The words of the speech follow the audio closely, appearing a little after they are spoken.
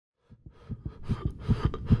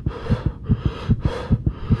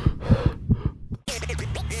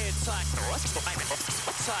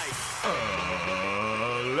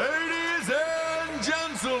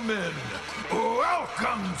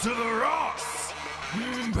to the Ross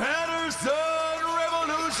Patterson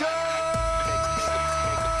Revolution!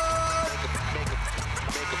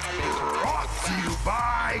 Brought to you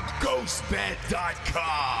by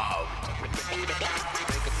GhostBed.com.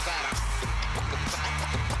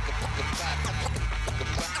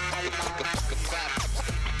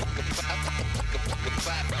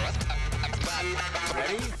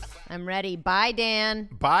 Ready? I'm ready. Bye, Dan.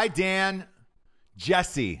 Bye, Dan.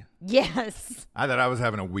 Jessie. Yes. I thought I was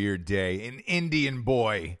having a weird day. An Indian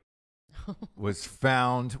boy was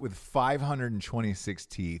found with 526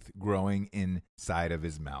 teeth growing inside of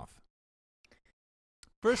his mouth.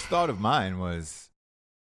 First thought of mine was,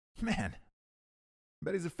 man, I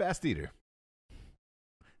bet he's a fast eater.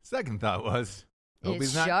 Second thought was, hope It's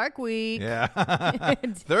he's not Shark Week. Yeah.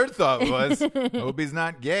 Third thought was, hope he's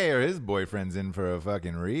not gay or his boyfriend's in for a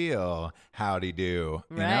fucking real howdy do.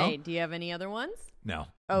 Right. Know? Do you have any other ones? No.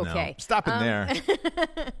 Okay. No. Stop it there.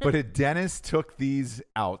 But a dentist took these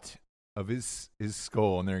out of his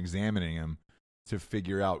skull, and they're examining him to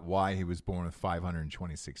figure out why he was born with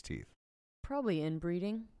 526 teeth. Probably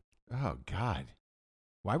inbreeding. Oh, God.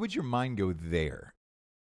 Why would your mind go there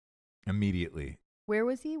immediately? Where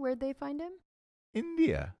was he? Where'd they find him?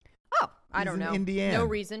 India. Oh, I don't know. Indian. No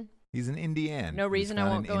reason. He's an Indian. No reason. I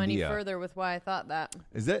won't go any India. further with why I thought that.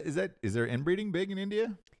 Is there inbreeding big in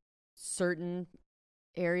India? Certain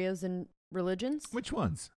areas and religions. Which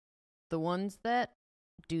ones? The ones that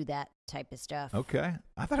do that type of stuff. Okay.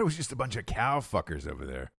 I thought it was just a bunch of cow fuckers over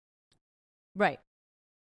there. Right.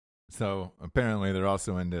 So apparently they're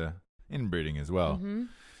also into inbreeding as well. Mm-hmm.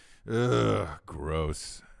 Ugh,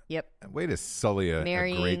 gross. Yep. Way to sully a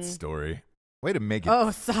great story. Way to make it.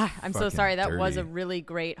 Oh, sorry. I'm so fucking sorry. That was a dirty. really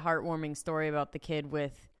great, heartwarming story about the kid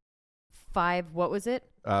with what was it?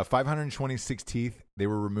 526 teeth. They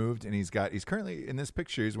were removed, and he's currently in this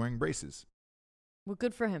picture. He's wearing braces. Well,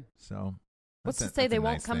 good for him. So What's to that's say a they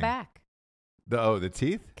won't nice come thing. back? The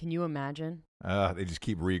teeth? Can you imagine? They just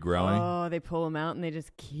keep regrowing. Oh, they pull him out and they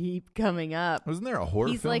just keep coming up. Wasn't there a horror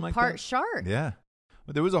He's film like part that? shark. Yeah.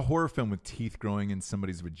 Well, there was a horror film with teeth growing in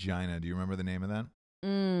somebody's vagina. Do you remember the name of that? I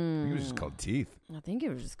think it was just called Teeth. I think it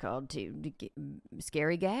was just called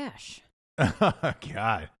Scary Gash.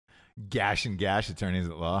 God. Gash and Gash, attorneys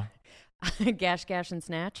at law. Gash, and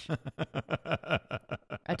Snatch.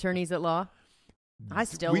 Attorneys at law. I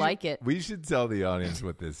still like it. We should tell the audience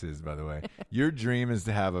what this is, by the way. Your dream is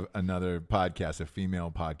to have another podcast, a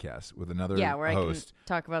female podcast with another where host. I can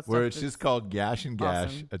talk about stuff where it's that's just called Gash and Gash,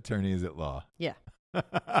 awesome. attorneys at law. Yeah.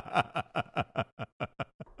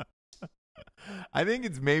 I think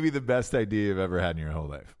it's maybe the best idea you've ever had in your whole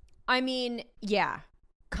life. I mean, yeah.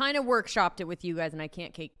 Kind of workshopped it with you guys, and I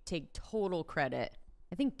can't take total credit.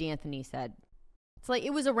 I think D'Anthony said it's like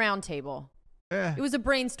it was a round table. It was a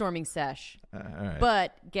brainstorming sesh. All right.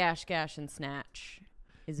 But Gash, and Snatch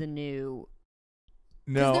is a new.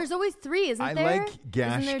 No, there's always three, isn't there? I like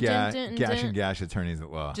Gash, Isn't there Gash, dent, Gash dent? and Gash, attorneys at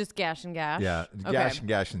law. Just Gash and Gash? Yeah, Okay. Gash and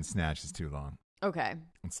Gash and Snatch is too long. Okay.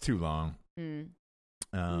 It's too long.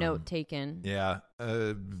 Note taken. Yeah.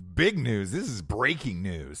 Big news. This is breaking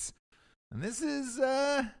news. And this is,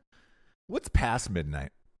 what's past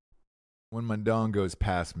midnight? When my dawn goes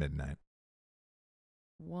past midnight.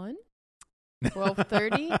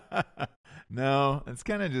 12:30? No, it's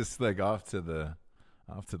kind of just like off to the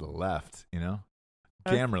left, you know?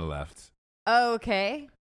 Camera left. Oh, okay.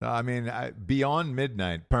 I mean, beyond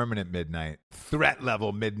midnight, permanent midnight, threat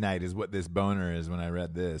level midnight is what this boner is when I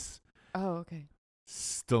read this. Oh, okay.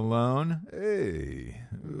 Stallone, hey,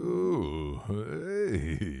 ooh,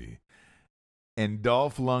 hey, and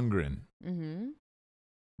Dolph Lundgren. Mm-hmm.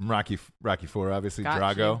 Rocky IV, obviously. Got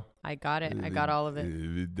Drago. you. I got it. I got all of it.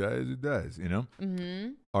 It does, you know?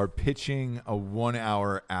 Mm-hmm. Are pitching a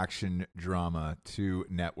 1-hour action drama to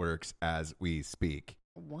networks as we speak.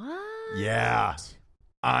 What? Yeah.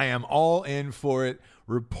 I am all in for it.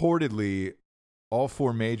 Reportedly, all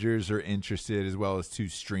 4 majors are interested, as well as 2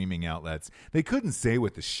 streaming outlets. They couldn't say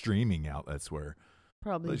what the streaming outlets were.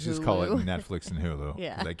 Probably Let's Hulu. just call it Netflix and Hulu.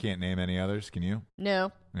 Yeah. 'Cause I can't name any others. Can you?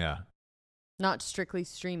 No. Yeah. Not strictly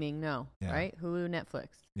streaming, no. Yeah. Right? Hulu, Netflix.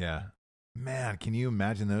 Yeah. Man, can you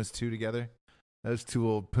imagine those 2 together? Those 2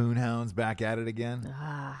 old poon hounds back at it again?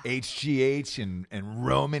 HGH and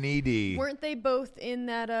Roman ED. Weren't they both in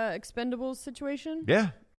that Expendables situation?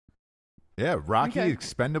 Yeah. Yeah, Rocky, Okay.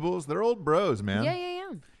 Expendables, they're old bros, man.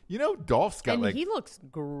 Yeah. You know, Dolph's got And like he looks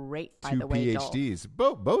great, by 2 the way, Dolph. PhDs.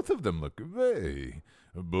 Both of them look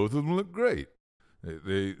both of them look great.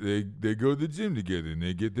 They go to the gym together and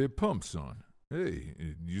they get their pumps on. Hey,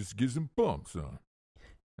 you just get some pumps on.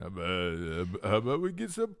 How about we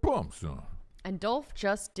get some pumps on? And Dolph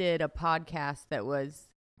just did a podcast that was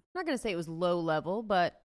not going to say it was low level,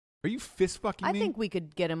 but Are you fist fucking me? I think we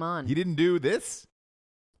could get him on. He didn't do this?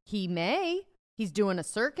 He may. He's doing a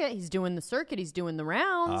circuit. He's doing the circuit. He's doing the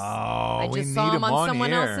rounds. Oh, I we just need saw him him on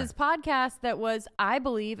someone here. else's podcast that was, I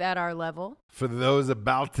believe, at our level. For those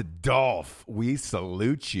about to Dolph, we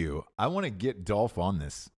salute you. I want to get Dolph on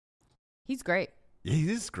this. He's great. He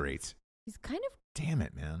is great. He's kind of, Damn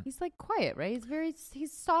it, man. he's like quiet, right?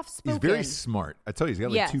 He's soft-spoken. He's very smart. I tell you, he's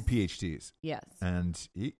got like Yes. 2 PhDs. Yes. And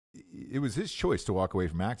it was his choice to walk away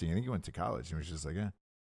from acting. I think he went to college and was just like,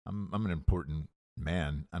 I'm an important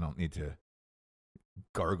man. I don't need to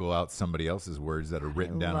gargle out somebody else's words that are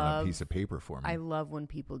written down on a piece of paper for me. I love when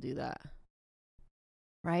people do that.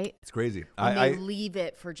 Right? It's crazy. When they leave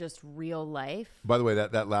it for just real life. By the way,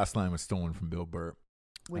 that last line was stolen from Bill Burr.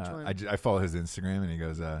 Which one? I follow his Instagram, and he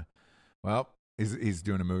goes, well, he's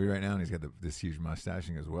doing a movie right now, and he's got this huge mustache,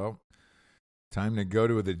 and he goes, well, time to go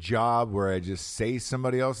to the job where I just say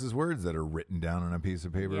somebody else's words that are written down on a piece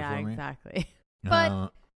of paper yeah, for me. Exactly.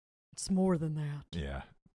 But it's more than that.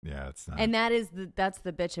 Yeah, it's not. And that's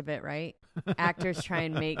the bitch of it, right? Actors try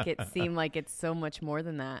and make it seem like it's so much more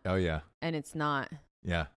than that. Oh yeah. And it's not.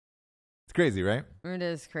 Yeah. It's crazy, right? It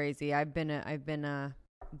is crazy. I've been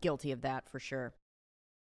guilty of that for sure.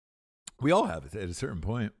 We all have it at a certain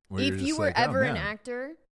point. Where If you're you just were like, ever oh, an man.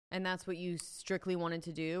 actor and that's what you strictly wanted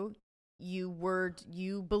to do,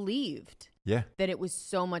 you believed Yeah. that it was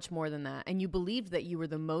so much more than that. And you believed that you were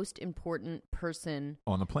the most important person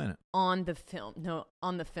On the planet. on the film. No,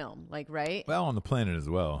 on the film, like, right? Well, on the planet as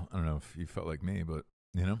well. I don't know if you felt like me, but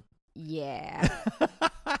you know. Yeah.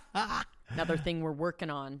 Another thing we're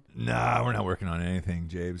working on. Nah, we're not working on anything,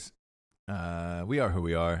 James. We are who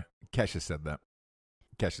we are. Kesha said that.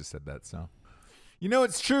 So, you know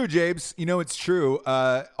it's true, James. You know it's true.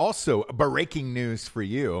 Also, breaking news for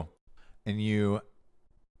you and you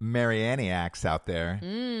Marianiacs out there.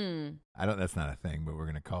 That's not a thing, but we're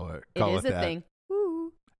gonna call it. It is a that. thing.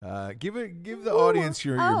 Ooh. Give the audience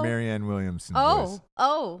your Marianne Willamson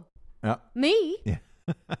voice. Me?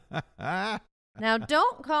 Yeah. Now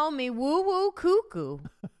don't call me woo-woo cuckoo.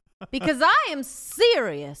 Because I am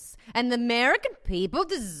serious, and the American people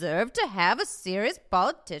deserve to have a serious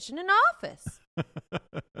politician in office.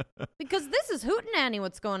 Because this is hootenanny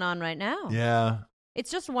what's going on right now. Yeah.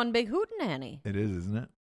 It's just one big hootenanny. It is, isn't it?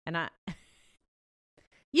 And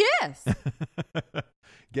Yes.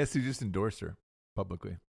 Guess who just endorsed her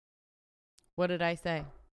publicly? What did I say?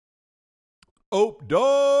 Oh,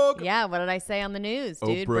 dog. Yeah, what did I say on the news,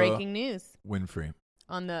 dude? Oprah Breaking news. Winfrey.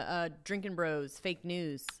 On the Drinking Bros, fake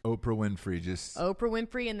news. Oprah Winfrey just. Oprah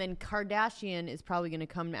Winfrey, and then Kardashian is probably going to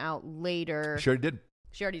come out later. She already did.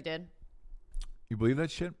 She already did. You believe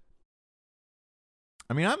that shit?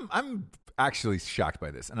 I mean, I'm actually shocked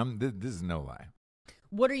by this, and this is no lie.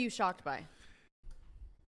 What are you shocked by?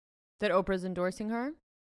 That Oprah's endorsing her?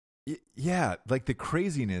 Yeah, like the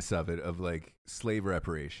craziness of it, of like slave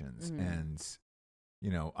reparations, and you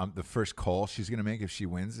know, the first call she's going to make if she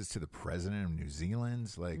wins is to the president of New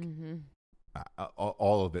Zealand. Like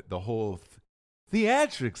all of it, the whole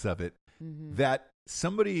theatrics of it, that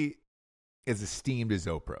somebody as esteemed as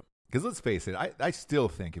Oprah. Because let's face it, I still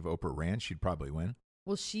think if Oprah ran, she'd probably win.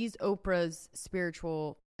 Well, she's Oprah's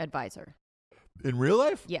spiritual advisor. In real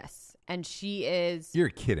life? Yes. And she is... You're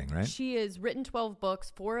kidding, right? She has written 12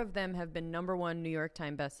 books. 4 of them have been #1 New York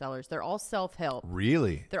Times bestsellers. They're all self-help.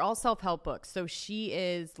 Really? They're all self-help books. So she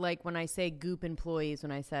is, like when I say goop employees,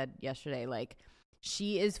 when I said yesterday, like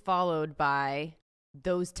she is followed by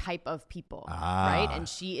those type of people, right? And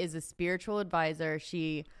she is a spiritual advisor.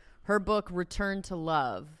 Her book, Return to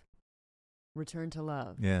Love,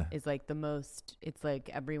 yeah, is like the most, it's like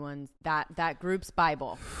everyone's, that group's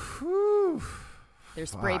Bible. Whew. They're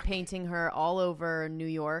spray painting her all over New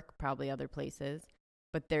York, probably other places.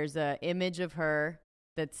 But there's a image of her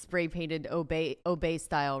that's spray painted obey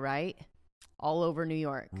style, right? All over New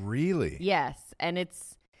York. Really? Yes. And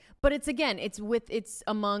it's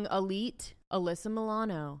among elite, Alyssa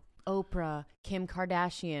Milano, Oprah, Kim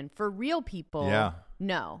Kardashian. For real people, yeah,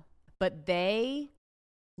 no. But they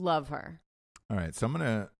love her. All right, so I'm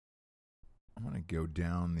gonna go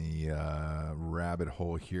down the rabbit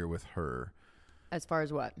hole here with her. As far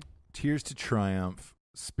as what? Tears to Triumph,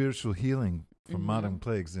 spiritual healing for modern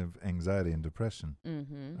plagues of anxiety and depression.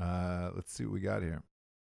 Let's see what we got here.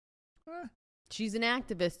 She's an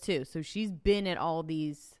activist too, so she's been at all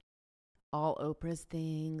Oprah's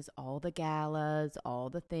things, all the galas, all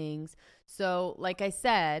the things. So, like I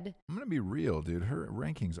said, I'm gonna be real, dude. Her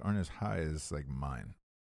rankings aren't as high as like mine,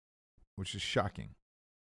 which is shocking.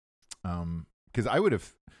 Because I would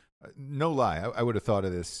have, no lie, I would have thought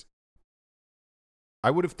of this. I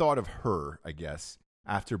would have thought of her, I guess,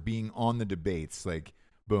 after being on the debates, like,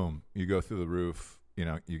 boom, you go through the roof, you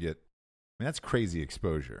know, you get, I mean, that's crazy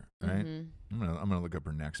exposure, right? Mm-hmm. I'm gonna look up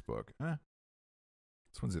her next book.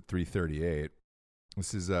 This one's at 338.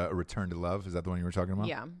 This is A Return to Love. Is that the one you were talking about?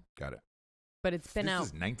 Yeah. Got it. But it's been out.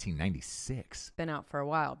 This is 1996. Been out for a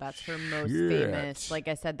while. That's her most Shit. famous. Like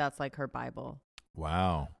I said, that's like her Bible.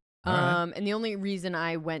 Wow. All right. And the only reason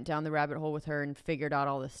I went down the rabbit hole with her and figured out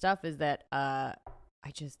all this stuff is that I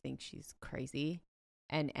just think she's crazy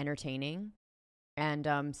and entertaining.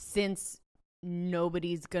 And since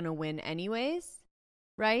nobody's gonna win anyways,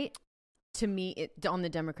 right? To me, on the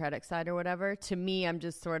Democratic side or whatever, to me, I'm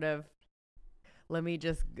just sort of, let me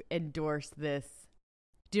just endorse this.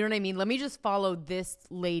 Do you know what I mean? Let me just follow this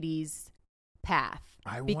lady's path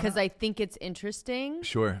because I think it's interesting.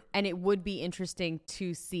 Sure. And it would be interesting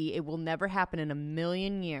to see. It will never happen in a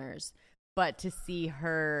million years, but to see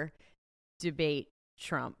her debate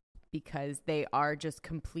Trump because they are just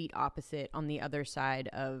complete opposite on the other side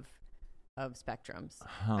of spectrums.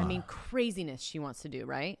 I mean, craziness she wants to do,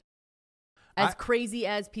 right? As crazy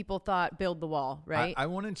as people thought build the wall, right? I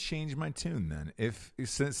want to change my tune then.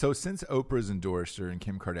 Since Oprah's endorsed her and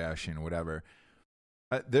Kim Kardashian or whatever,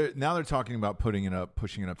 now they're talking about pushing it up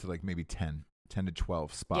to like maybe 10 to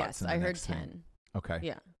 12 spots. Yes, I heard 10. Okay.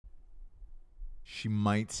 Yeah. She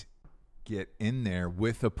might get in there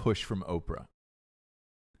with a push from Oprah.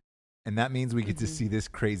 And that means we get to see this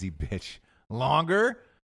crazy bitch longer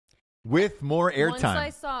with more airtime. Once I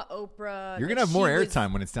saw Oprah, you're gonna have more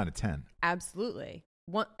airtime when it's down to 10. Absolutely.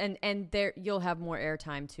 And there you'll have more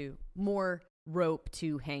airtime too, more rope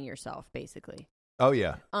to hang yourself, basically. Oh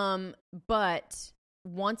yeah. But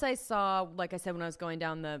once I saw, like I said, when I was going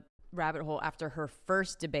down the rabbit hole after her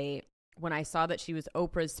first debate, when I saw that she was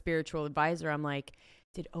Oprah's spiritual advisor, I'm like,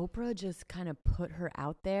 did Oprah just kind of put her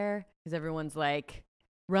out there? Because everyone's like,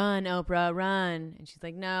 run, Oprah, run. And she's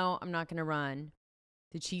like, no, I'm not going to run.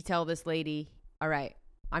 Did she tell this lady, all right,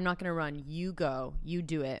 I'm not going to run. You go, you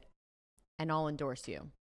do it, and I'll endorse you.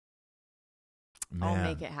 I'll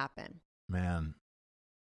make it happen. Man.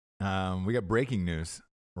 We got breaking news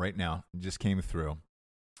right now. It just came through.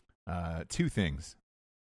 2 things.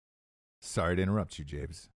 Sorry to interrupt you,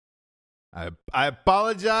 James. I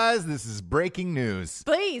apologize. This is breaking news.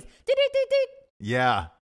 Please. Yeah.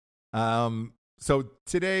 So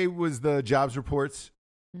today was the jobs reports.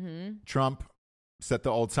 Mm-hmm. Trump set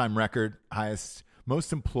the all-time record, highest,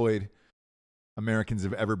 most employed Americans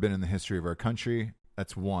have ever been in the history of our country.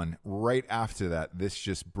 That's one. Right after that, this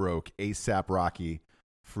just broke. ASAP Rocky,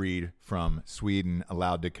 freed from Sweden,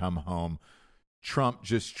 allowed to come home. Trump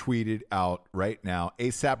just tweeted out right now,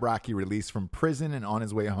 ASAP Rocky released from prison and on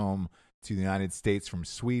his way home to the United States from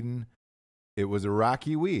Sweden. It was a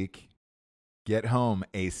rocky week. Get home,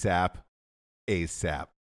 ASAP. ASAP.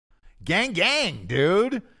 Gang, gang,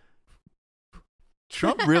 dude.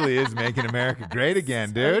 Trump really is making America great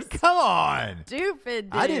again, dude. Come on. Stupid,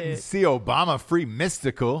 dude. I didn't see Obama free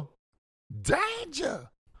mystical. Danger.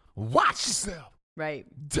 Watch yourself. Right.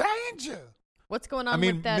 Danger. What's going on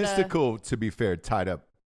with that? Mystical, to be fair, tied up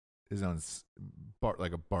his own,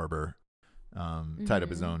 like a barber, tied up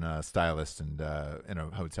his own stylist and in a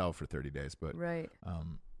hotel for 30 days. But right.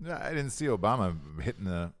 I didn't see Obama hitting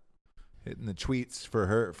the tweets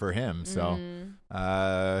for him. So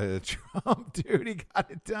Trump, dude, he got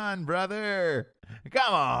it done, brother.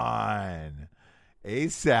 Come on.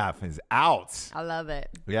 ASAP is out. I love it.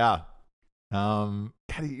 Yeah. God,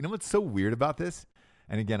 you know what's so weird about this?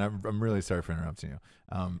 And again, I'm really sorry for interrupting you.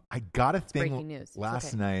 I got a thing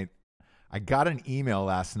last night. I got an email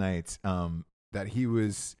last night that he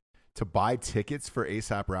was to buy tickets for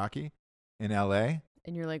ASAP Rocky in LA.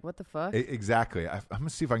 And you're like, what the fuck? Exactly. I'm going to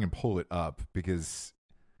see if I can pull it up because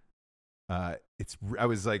I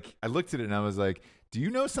looked at it and I was like, do you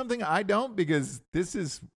know something I don't? Because this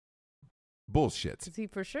is bullshit. Because he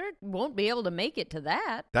for sure won't be able to make it to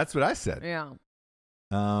that. That's what I said. Yeah.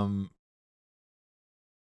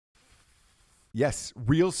 Yes,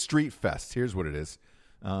 Real Street Fest. Here's what it is.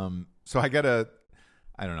 So I don't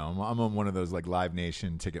know. I'm on one of those like Live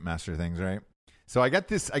Nation Ticketmaster things, right? So I get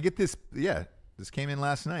this. Yeah, this came in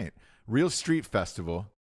last night. Real Street Festival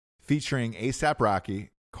featuring ASAP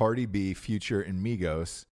Rocky, Cardi B, Future, and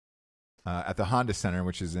Migos at the Honda Center,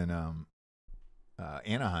 which is in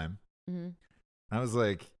Anaheim. Mm-hmm. I was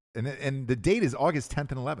like, and the date is August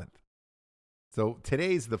 10th and 11th. So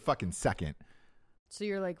today's the fucking 2nd. So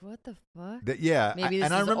you're like, what the fuck? Yeah. Maybe this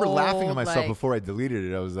and I remember old, laughing at myself before I deleted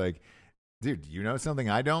it. I was like, dude, you know something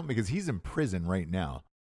I don't? Because he's in prison right now.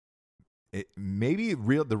 Maybe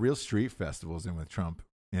the Real Street Festival's in with Trump,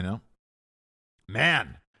 you know?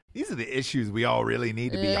 Man, These are the issues we all really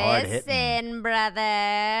need to be hard hitting. Listen,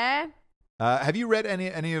 brother. Have you read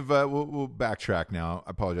any of? We'll backtrack now.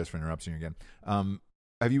 I apologize for interrupting you again.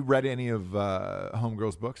 Have you read any of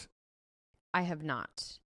Homegirl's books? I have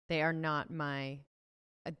not. They are not my.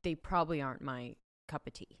 They probably aren't my cup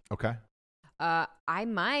of tea. Okay. I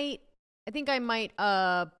think I might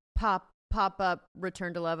pop up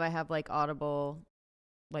Return to Love. I have like Audible,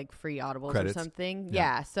 like free Audibles Credits. or something.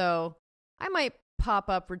 Yeah. Yeah, so I might pop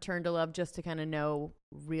up Return to Love just to kind of know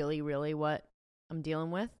really, really what I'm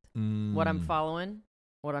dealing with, what I'm following,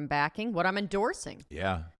 what I'm backing, what I'm endorsing.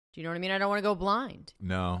 Yeah. Do you know what I mean? I don't want to go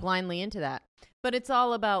blindly into that. But it's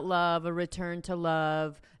all about love, a return to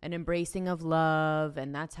love, an embracing of love,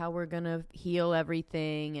 and that's how we're going to heal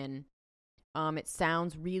everything. And it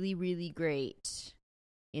sounds really, really great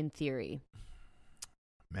in theory.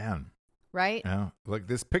 Man. Right? Yeah. Look,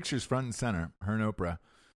 this picture's front and center. Her and Oprah.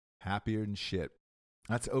 Happier than shit.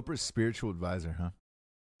 That's Oprah's spiritual advisor, huh?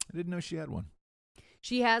 I didn't know she had one.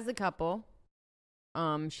 She has a couple.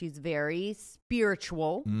 She's very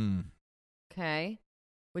spiritual. Okay.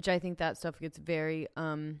 Which I think that stuff gets very,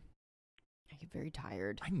 I get very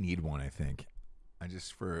tired. I need one, I think. I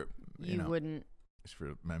just for, you wouldn't. Just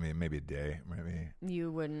for maybe a day, You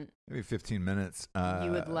wouldn't. Maybe 15 minutes.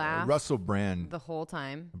 You would laugh. Russell Brand. The whole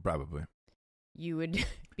time. Probably. You would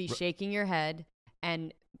be shaking your head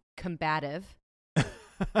and combative.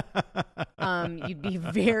 You'd be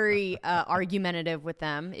very argumentative with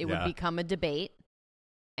them. It would become a debate.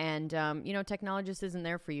 And, technology just isn't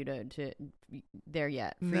there for you to there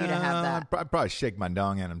yet, for you to have that. I'd probably shake my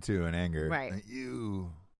dong at him, too, in anger. Right. Like,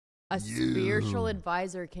 spiritual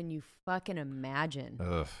advisor, can you fucking imagine?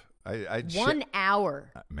 Ugh. I'd 1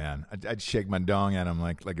 hour. Man, I'd shake my dong at him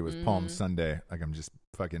like it was Palm Sunday. Like I'm just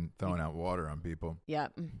fucking throwing out water on people.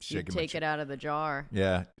 Yep. You take it out of the jar.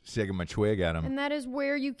 Yeah, shaking my twig at him. And that is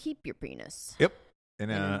where you keep your penis. Yep. In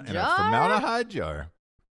a formaldehyde jar.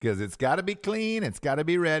 Because it's got to be clean. It's got to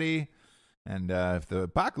be ready. And if the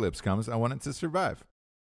apocalypse comes, I want it to survive.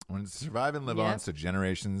 I want it to survive and live on so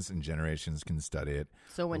generations and generations can study it.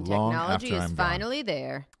 So when technology is finally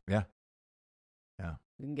there. Yeah. Yeah.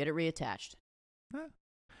 You can get it reattached.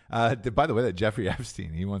 By the way, that Jeffrey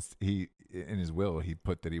Epstein, he in his will, he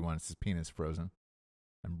put that he wants his penis frozen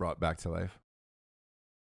and brought back to life.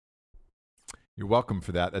 You're welcome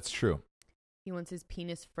for that. That's true. He wants his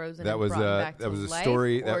penis frozen. That was a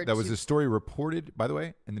story. That was a story reported, by the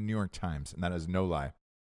way, in the New York Times, and that is no lie.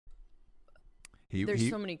 There's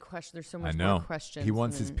so many questions. There's so much more questions. He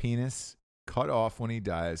wants his penis cut off when he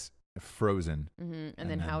dies, frozen. Mm-hmm. And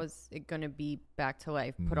then how is it going to be back to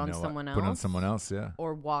life? Put on someone else? Put on someone else, yeah.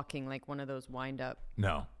 Or walking like one of those wind up?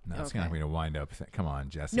 No, it's not going to wind up. Come on,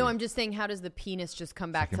 Jessie. No, I'm just saying, how does the penis just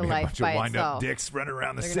come back to life by itself? A bunch of wind up dicks running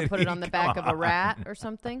around the city. They're going to put it on the back of a rat or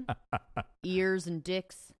something? Ears and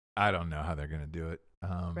dicks? I don't know how they're going to do it.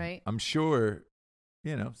 Right? I'm sure,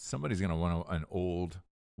 somebody's going to want an old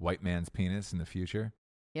white man's penis in the future.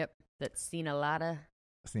 Yep. That's seen a lot of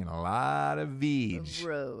Veg.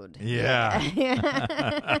 Road. Yeah.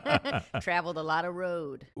 Traveled a lot of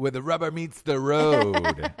road. Where the rubber meets the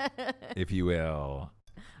road, if you will.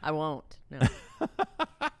 I won't. No.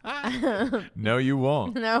 No, you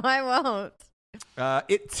won't. No, I won't.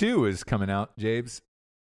 It Too is coming out, Jabes.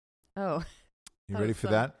 Oh. You ready for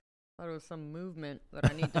that? I thought it was some movement that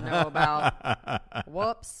I need to know about.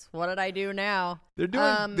 Whoops. What did I do now? They're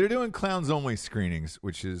doing clowns only screenings,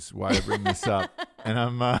 which is why I bring this up. And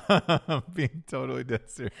I'm being totally dead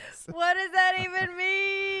serious. What does that even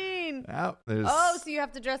mean? So you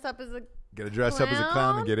have to dress up as a Gotta dress up as a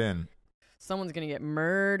clown to get in. Someone's going to get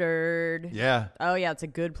murdered. Yeah. Oh, yeah, it's a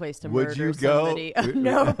good place to Would murder you go? somebody.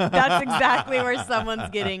 No, that's exactly where someone's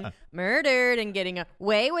getting murdered and getting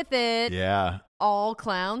away with it. Yeah. All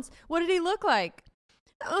clowns. What did he look like?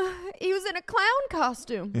 He was in a clown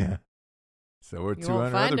costume. Yeah. So we're 200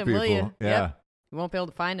 won't find other him, people. will you? Yeah. Yep. You won't be able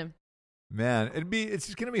to find him. Man, it's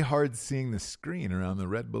just gonna be hard seeing the screen around the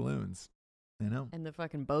red balloons. And the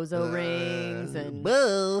fucking bozo rings and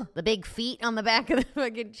the big feet on the back of the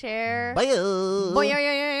fucking chair. There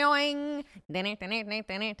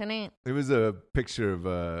was a picture of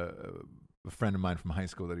a friend of mine from high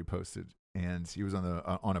school that he posted, and he was on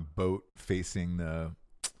a boat facing the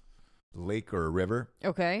lake or a river.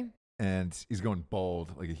 Okay. And he's going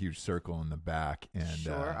bald, like a huge circle in the back. And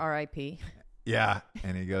sure, R.I.P. Yeah,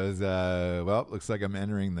 and he goes, well, looks like I'm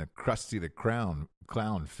entering the Krusty the Clown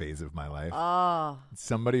phase of my life. Oh.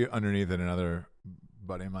 Somebody underneath it, another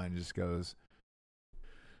buddy of mine just goes,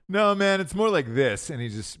 no, man, it's more like this. And he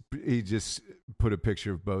just put a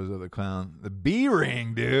picture of Bozo the Clown. The B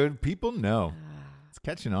ring, dude. People know. It's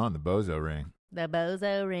catching on, the Bozo ring. The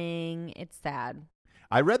bozo ring. It's sad.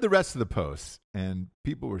 I read the rest of the posts, and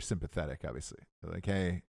people were sympathetic, obviously. They're like,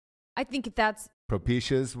 hey. I think that's...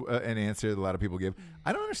 Propitia's an answer that a lot of people give.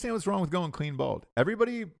 I don't understand what's wrong with going clean bald.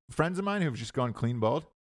 Everybody, friends of mine who've just gone clean bald,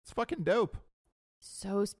 it's fucking dope.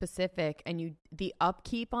 So specific. And the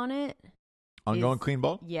upkeep on it. On going clean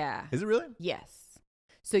bald? Yeah. Is it really? Yes.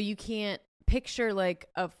 So you can't picture like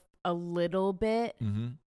a little bit. Mm-hmm.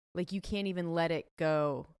 Like you can't even let it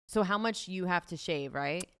go. So how much you have to shave,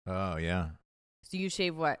 right? Oh, yeah. So you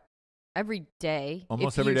shave what? Every day.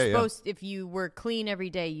 Almost every day, If you were clean every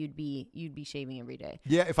day, you'd be shaving every day.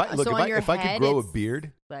 Yeah, if I could grow a beard, if I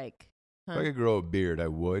could grow a beard, I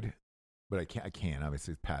would. But I can't.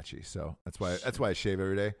 Obviously, it's patchy. So that's why I shave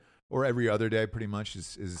every day or every other day. Pretty much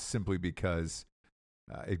is simply because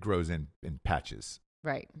it grows in patches.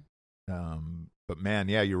 Right. But man,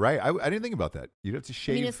 yeah, you're right. I didn't think about that. You'd have to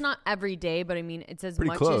shave. I mean, it's not every day, but I mean, it's as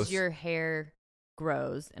much close as your hair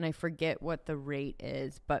grows, and I forget what the rate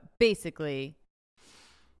is, but basically,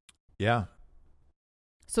 yeah.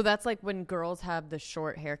 So that's like when girls have the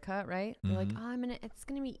short haircut, right? They're like, Mm-hmm. it's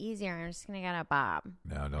gonna be easier. I'm just gonna get a bob.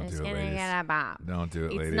 No, don't do it, gonna ladies. get a bob. Don't do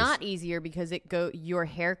it, ladies. It's not easier because your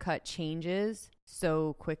haircut changes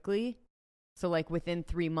so quickly. So like within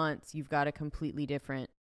 3 months, you've got a completely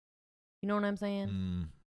different. You know what I'm saying?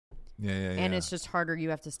 Yeah. And it's just harder. You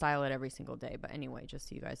have to style it every single day. But anyway, just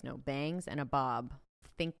so you guys know, bangs and a bob.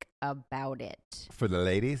 Think about it. For the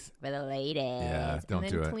ladies? For the ladies. Yeah, don't do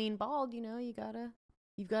it. And then clean bald, you've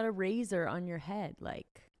got a razor on your head. Like.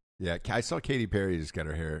 Yeah, I saw Katy Perry just got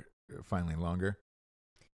her hair finally longer.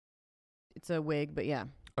 It's a wig, but yeah.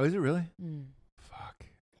 Oh, is it really? Fuck.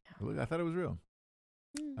 Yeah. I thought it was real.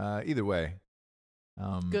 Either way.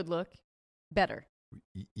 Good look. Better.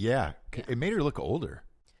 Yeah. It made her look older.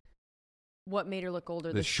 What made her look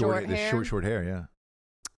older? The short hair? The short hair, yeah.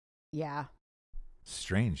 Yeah.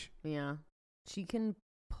 Strange. Yeah. She can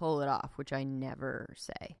pull it off, which I never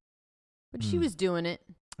say. But she was doing it.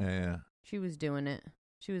 Yeah. She was doing it.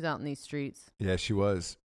 She was out in these streets. Yeah, she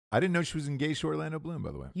was. I didn't know she was engaged to Orlando Bloom,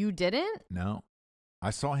 by the way. You didn't? No. I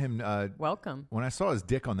saw him. Welcome. When I saw his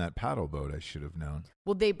dick on that paddle boat, I should have known.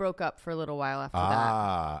 Well, they broke up for a little while after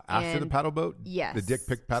that. After the paddle boat? Yes. The dick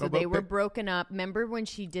pic paddle boat? So they were broken up. Remember when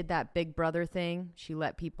she did that Big Brother thing? She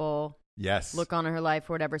let people look on her life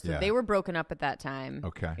or whatever. So they were broken up at that time.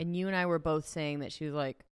 Okay. And you and I were both saying that she was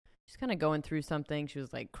like, she's kind of going through something. She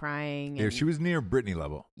was like crying. Yeah, she was near Britney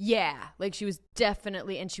level. Yeah. Like she was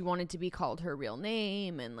definitely, and she wanted to be called her real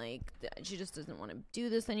name. And like, she just doesn't want to do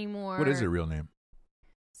this anymore. What is her real name?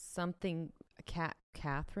 Something,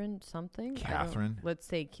 Catherine something. Catherine. Let's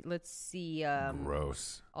see.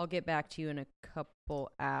 Gross. I'll get back to you in a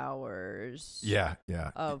couple hours. Yeah. You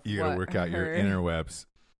got to work out your interwebs.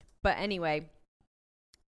 But anyway,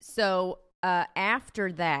 so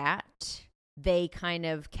after that, they kind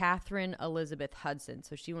of Catherine Elizabeth Hudson.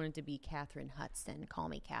 So she wanted to be Catherine Hudson. Call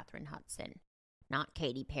me Catherine Hudson, not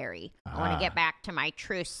Katy Perry. I want to get back to my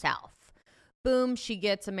true self. Boom, she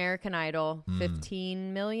gets American Idol,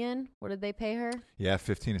 15 million. What did they pay her? Yeah,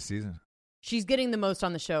 15 a season. She's getting the most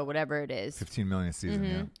on the show, whatever it is. 15 million a season,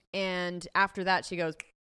 yeah. And after that, she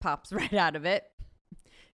pops right out of it.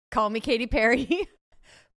 Call me Katy Perry.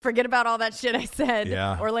 Forget about all that shit I said.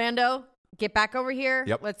 Yeah. Orlando, get back over here.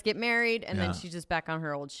 Yep. Let's get married. And then she's just back on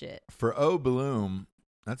her old shit. For Bloom,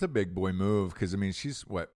 that's a big boy move because, I mean, she's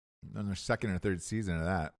what? On her second or third season of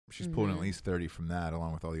that. She's pulling at least 30 from that,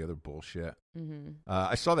 along with all the other bullshit.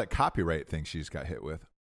 I saw that copyright thing she just got hit with.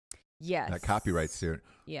 Yes. That copyright suit.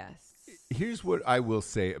 Yes. Here's what I will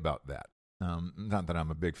say about that. Not that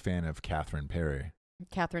I'm a big fan of Catherine Perry.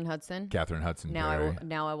 Catherine Hudson? Catherine Hudson Perry. Perry.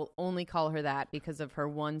 Now I will only call her that because of her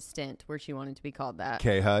one stint where she wanted to be called that.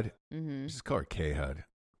 K-Hud? Just call her K-Hud.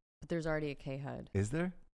 But there's already a K-Hud. Is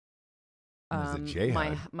there? There's a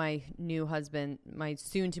J-Hud. My new husband, my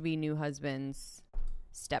soon-to-be new husband's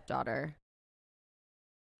stepdaughter,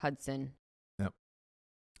 Hudson. Yep.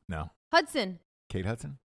 No. Hudson. Kate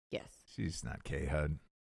Hudson? Yes. She's not K-Hud.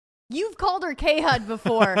 You've called her K-Hud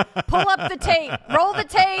before. Pull up the tape. Roll the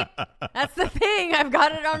tape. That's the thing. I've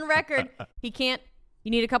got it on record. He can't. You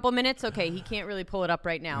need a couple minutes? Okay, he can't really pull it up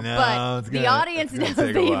right now. No, but the audience knows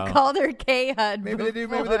that you've called her K-Hud Maybe before. they do,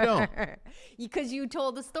 maybe they don't. Because you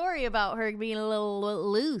told the story about her being a little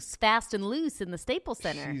loose, fast and loose in the Staples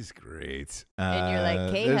Center. She's great. And you're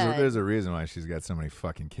like, K-Hud. There's a reason why she's got so many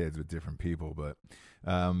fucking kids with different people. But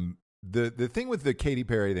the thing with the Katy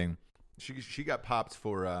Perry thing, she got popped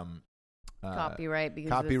for copyright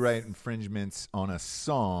infringements on a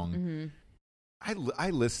song. I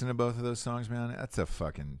listen to both of those songs, man. That's a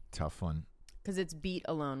fucking tough one. Because it's beat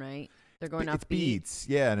alone, right? They're going It's off beat. beats.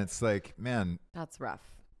 Yeah, and it's like, man, That's rough.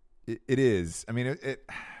 it is. I mean,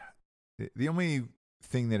 the only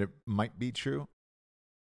thing that it might be true,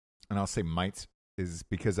 and I'll say might, is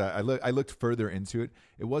because I looked further into it.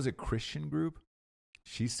 It was a Christian group.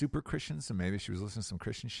 She's super Christian, so maybe she was listening to some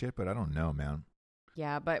Christian shit, but I don't know, man.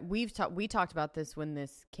 Yeah, but we talked about this when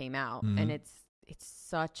this came out, Mm-hmm. and it's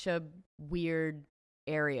such a weird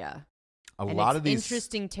area. A And lot it's of these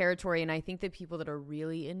interesting territory, and I think that people that are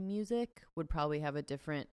really in music would probably have a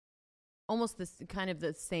different, almost this kind of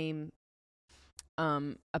the same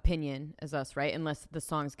opinion as us, right? Unless the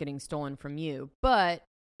song's getting stolen from you. But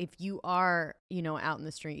if you are, out in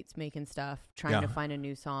the streets making stuff, trying to find a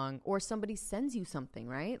new song, or somebody sends you something,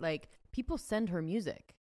 right? Like, people send her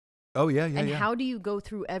music. Oh, yeah. And how do you go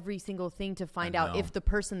through every single thing to find out if the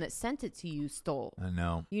person that sent it to you stole? I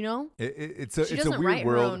know. You know? It's She a doesn't weird write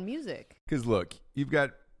world. her own music. Because look, you've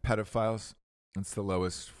got pedophiles. That's the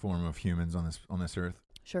lowest form of humans on this earth.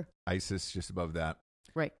 Sure. ISIS just above that.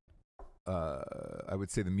 Right. I would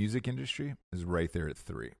say the music industry is right there at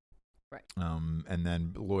 3. Right. And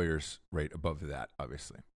then lawyers right above that,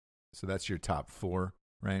 obviously. So that's your top 4,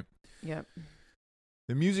 right? Yep.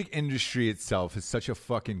 The music industry itself is such a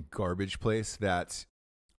fucking garbage place that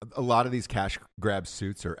a lot of these cash grab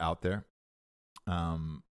suits are out there. I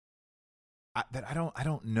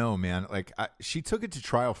don't know, man. Like, she took it to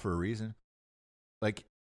trial for a reason. Like,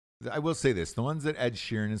 I will say this: the ones that Ed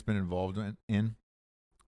Sheeran has been involved in,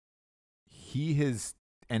 he has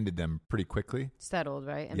ended them pretty quickly. Settled,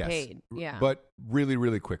 right? And yes, paid. Yeah. but really,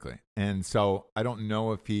 really quickly. And so I don't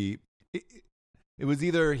know if it was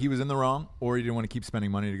either he was in the wrong or he didn't want to keep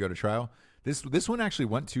spending money to go to trial. This one actually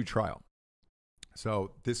went to trial.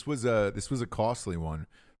 So this was a costly one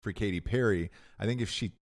for Katy Perry. I think if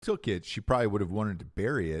she took it, she probably would have wanted to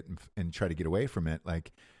bury it and try to get away from it.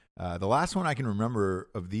 Like the last one I can remember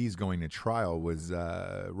of these going to trial was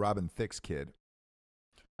Robin Thicke's kid.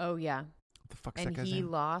 Oh yeah. What the fuck's And that guy's he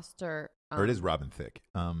name? lost or Or it is Robin Thicke.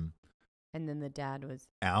 And then the dad was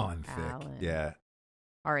Alan Thicke. Alan. Yeah.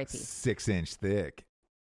 R.I.P. 6-inch thick.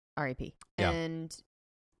 R.I.P. Yeah. And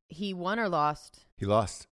he won or lost? He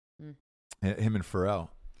lost. Mm. Him and Pharrell.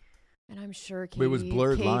 And I'm sure It was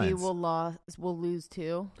blurred Katy lines. will lose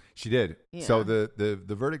too. She did. Yeah. So the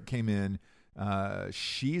verdict came in.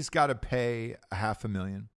 She's got to pay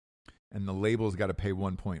 $500,000, and the label's got to pay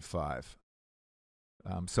 1.5.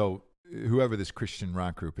 So whoever this Christian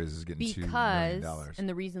rock group is getting $2 million. And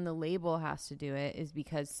the reason the label has to do it is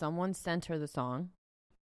because someone sent her the song.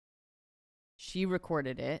 She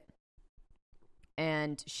recorded it,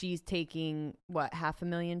 and she's taking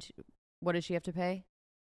 $500,000. What does she have to pay?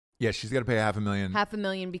 Yeah, she's got to pay $500,000.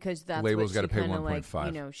 $500,000 because that's label's what gotta she pay kind of like.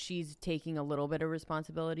 1.5. She's taking a little bit of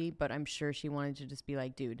responsibility, but I'm sure she wanted to just be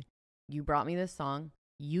like, dude, you brought me this song.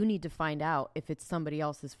 You need to find out if it's somebody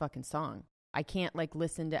else's fucking song. I can't like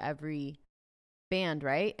listen to every band,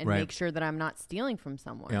 right? And make sure that I'm not stealing from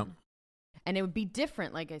someone. Yep. And it would be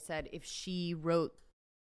different, like I said, if she wrote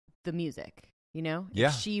the music, Yeah.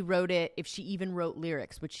 If she wrote it, if she even wrote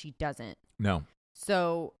lyrics, which she doesn't. No.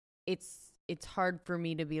 So it's hard for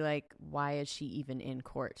me to be like, why is she even in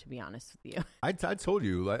court, to be honest with you? I told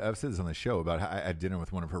you, I've said this on the show about how I had dinner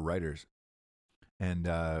with one of her writers and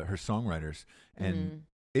her songwriters. And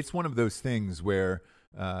it's one of those things where,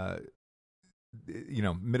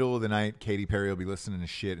 middle of the night, Katy Perry will be listening to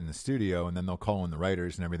shit in the studio, and then they'll call in the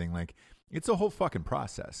writers and everything. Like, it's a whole fucking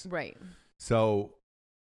process. Right. So,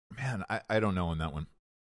 man, I don't know on that one.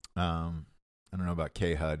 I don't know about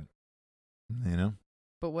K-HUD,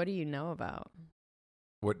 But what do you know about?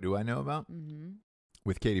 What do I know about? Mm-hmm.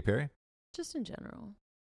 With Katy Perry? Just in general.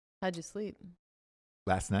 How'd you sleep?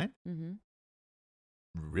 Last night? Mm-hmm.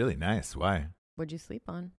 Really nice. Why? What'd you sleep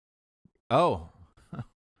on? Oh,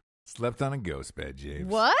 slept on a ghost bed, James.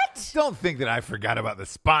 What? Don't think that I forgot about the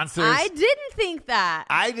sponsors. I didn't think that.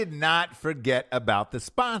 I did not forget about the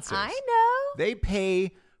sponsors. I know. They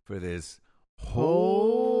pay for this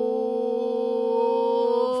whole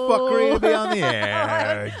fuckery to be on the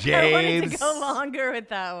air, James. I wanted to go longer with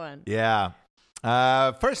that one. Yeah.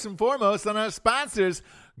 First and foremost on our sponsors,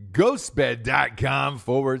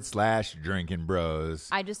 ghostbed.com/drinking bros.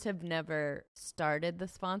 I just have never started the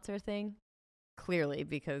sponsor thing, clearly,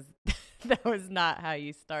 because that was not how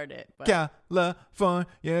you start it. But.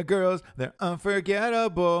 California girls, they're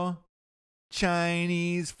unforgettable.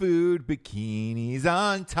 Chinese food, bikinis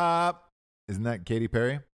on top. Isn't that Katy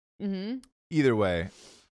Perry? Mm-hmm. Either way,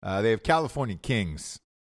 they have California Kings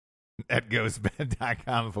at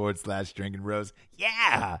ghostbed.com/drinking bros.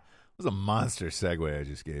 Yeah. It was a monster segue I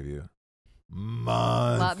just gave you.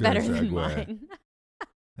 Monster A lot better segue. than mine.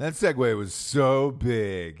 That segue was so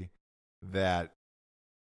big. that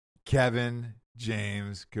Kevin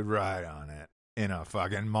James could ride on it in a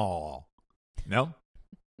fucking mall. No?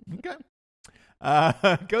 Okay.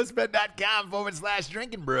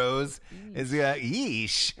 GhostBed.com/drinking bros is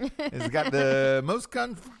has got the most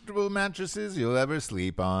comfortable mattresses you'll ever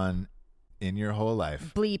sleep on in your whole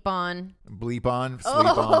life. Bleep on. Sleep on.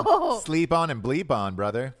 Sleep on and bleep on,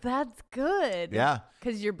 brother. That's good. Yeah.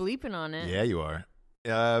 Because you're bleeping on it. Yeah, you are.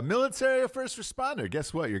 Military or first responder.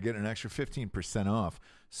 Guess what? You're getting an extra 15% off.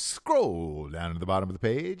 Scroll down to the bottom of the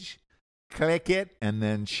page, click it, and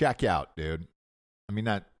then check out, dude. I mean,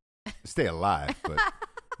 not stay alive, but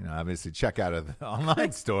obviously check out of the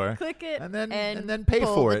online store. Click it, and then pay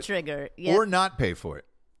pull for the it, trigger. Yep. or not pay for it.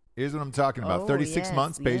 Here's what I'm talking about: 36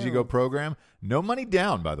 months, pay-as-you-go program. No money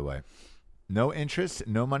down, by the way. No interest,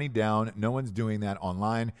 no money down. No one's doing that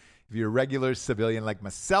online. If you're a regular civilian like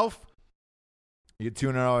myself, you get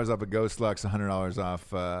 $200 off of Ghost Lux, $100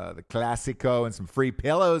 off the Classico, and some free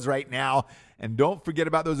pillows right now. And don't forget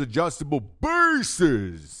about those adjustable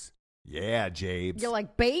bases. Yeah, Jabes. You're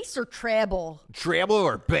like bass or treble? Treble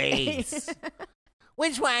or bass?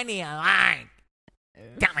 Which one do you like?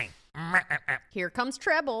 Tell me. Here comes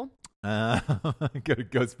treble. Go to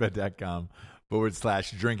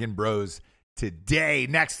ghostbed.com/drinking bros today.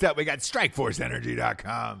 Next up, we got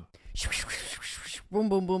strikeforceenergy.com. Boom,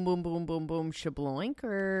 boom, boom, boom, boom, boom, boom.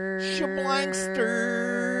 Shabloinkers.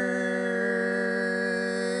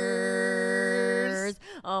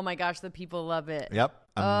 Oh my gosh, the people love it. Yep.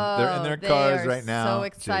 They're in their cars right now. So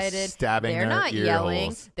excited. Just stabbing They're their not ear yelling.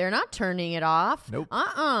 holes. They're not turning it off. Nope.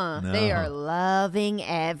 No. They are loving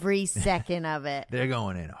every second of it. They're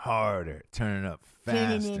going in harder, turning up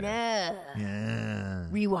faster. Turning it up. Yeah.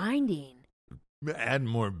 Rewinding. Add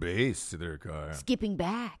more bass to their car. Skipping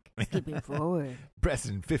back. Skipping forward.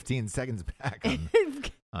 Pressing 15 seconds back on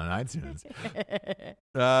iTunes.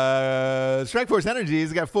 Strikeforce Energy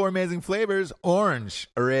has got 4 amazing flavors: orange,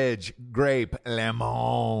 ridge, grape,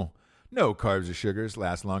 lemon. No carbs or sugars.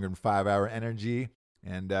 Last longer than 5-hour energy.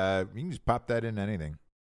 And you can just pop that in anything.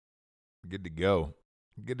 Good to go.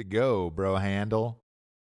 Good to go, bro handle.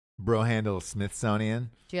 Bro handle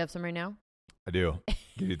Smithsonian. Do you have some right now? I do.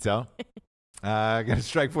 Can you tell? Go to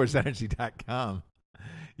strikeforceenergy.com.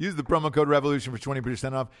 Use the promo code REVOLUTION for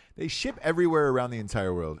 20% off. They ship everywhere around the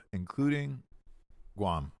entire world, including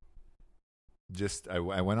Guam. I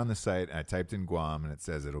went on the site, I typed in Guam, and it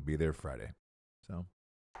says it'll be there Friday. So,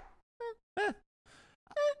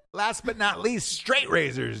 last but not least,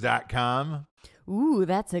 straightrazors.com. Ooh,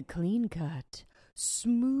 that's a clean cut.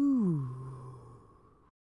 Smooth.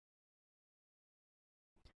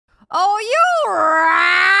 Oh, you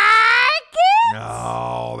like it?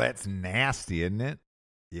 No, that's nasty, isn't it?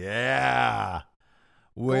 Yeah.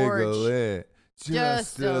 Wiggle Gorge. it.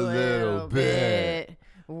 Just a little bit.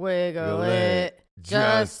 Wiggle it.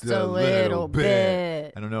 Just a little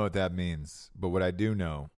bit. I don't know what that means, but what I do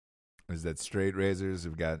know is that Straight Razors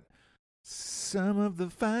have got some of the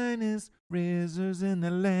finest razors in the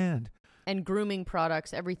land. And grooming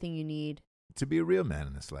products, everything you need. To be a real man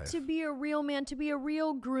in this life. To be a real man, to be a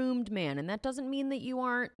real groomed man. And that doesn't mean that you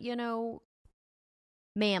aren't,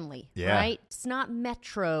 manly, right? It's not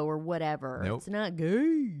metro or whatever. Nope. It's not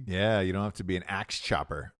gay. Yeah, you don't have to be an axe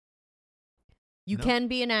chopper. You can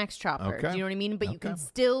be an axe chopper. Okay. Do you know what I mean? But you can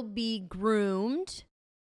still be groomed,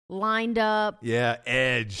 lined up. Yeah,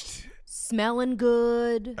 edged. Smelling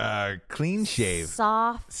good. Clean shave.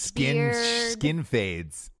 Soft beard. Skin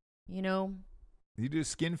fades. You do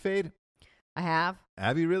skin fade? I have.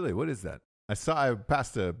 Have you really? What is that? I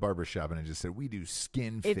passed a barber shop and it just said, we do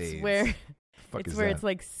skin fades. It's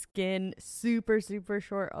like skin super, super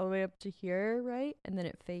short all the way up to here, right? And then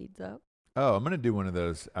it fades up. Oh, I'm going to do one of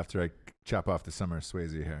those after I chop off the Summer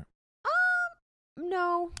Swayze hair.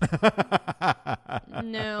 No.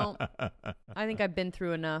 No. I think I've been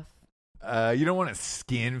through enough. You don't want a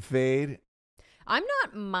skin fade? I'm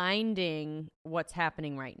not minding what's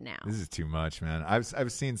happening right now. This is too much, man.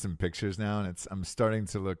 I've seen some pictures now, and I'm starting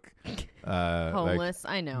to look homeless.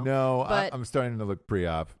 I know. No, but I'm starting to look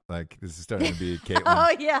pre-op. Like this is starting to be Caitlin. Oh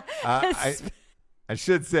yeah. I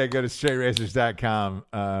should say go to straightrazors.com.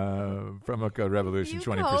 Promo code REVOLUTION,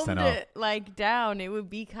 20% off. It down, it would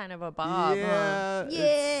be kind of a bob. Yeah, huh?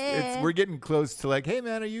 Yeah. We're getting close to like, hey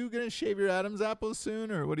man, are you gonna shave your Adam's apple soon,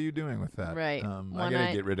 or what are you doing with that? Right. I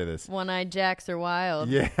gotta get rid of this. One-eyed jacks are wild.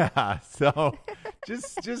 Yeah. So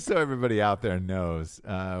just so everybody out there knows,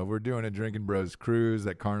 we're doing a Drinking Bros cruise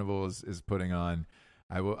that Carnival is putting on.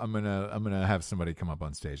 I'm gonna have somebody come up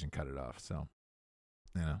on stage and cut it off. So,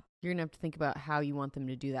 You're going to have to think about how you want them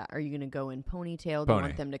to do that. Are you going to go in ponytail? Do you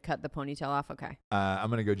want them to cut the ponytail off? Okay.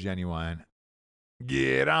 I'm going to go genuine.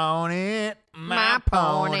 Get on it, my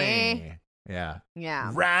pony. Yeah.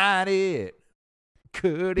 Yeah. Ride it.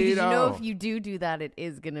 Cut Because it off. if you do that, it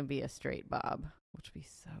is going to be a straight bob, which would be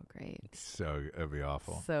so great. So it'd be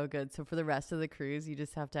awful. So good. So for the rest of the cruise, you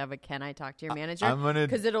just have to have a "Can I talk to your manager?" I'm gonna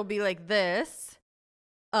because it'll be like this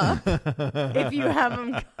up if you have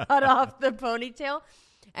him cut off the ponytail,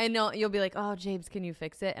 and you'll be like, "Oh, James, can you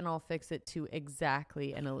fix it?" And I'll fix it to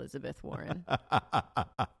exactly an Elizabeth Warren.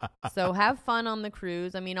 So have fun on the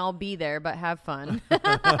cruise. I mean, I'll be there, but have fun.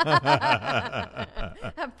 Have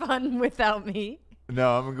fun without me.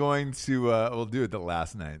 No, I'm going to. We'll do it the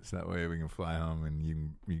last night, so that way we can fly home and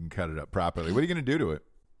you can cut it up properly. What are you going to do to it?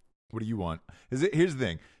 What do you want? Here's the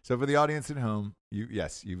thing. So for the audience at home,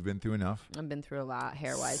 you've been through enough. I've been through a lot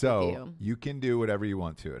hair-wise. So with you can do whatever you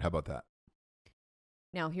want to it. How about that?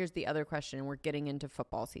 Now, here's the other question. We're getting into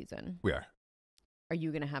football season. We are. Are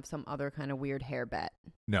you going to have some other kind of weird hair bet?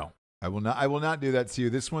 No, I will not. I will not do that to you.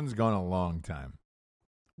 This one's gone a long time.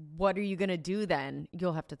 What are you going to do then?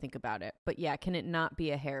 You'll have to think about it. But yeah, can it not be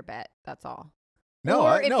a hair bet? That's all. No,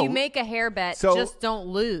 or if you make a hair bet, just don't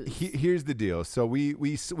lose. Here's the deal. So we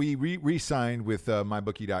re-signed with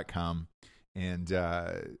mybookie.com, and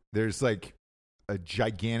there's like a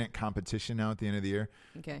gigantic competition now at the end of the year.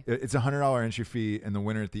 Okay. It's $100 entry fee, and the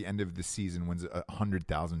winner at the end of the season wins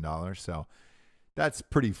 $100,000. So that's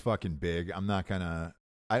pretty fucking big. I'm not gonna.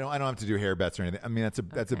 I don't have to do hair bets or anything. I mean,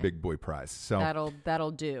 that's a big boy prize. So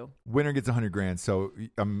that'll do. Winner gets $100,000. So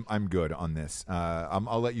I'm good on this.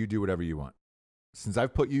 I'll let you do whatever you want. Since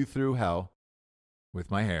I've put you through hell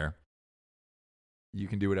with my hair, you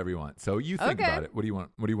can do whatever you want. So you think about it. What do you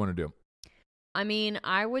want? What do you want to do? I mean,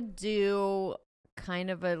 I would do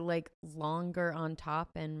kind of a like longer on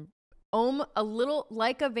top and a little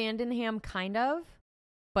like a Vandenham kind of,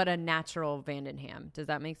 but a natural Vandenham. Does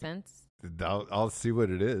that make sense? I'll see what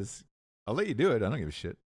it is. I'll let you do it. I don't give a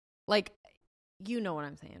shit. Like, you know what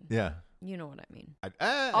I'm saying. Yeah. You know what I mean.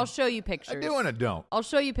 I'll show you pictures. I do and I don't. I'll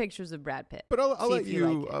show you pictures of Brad Pitt. But I'll let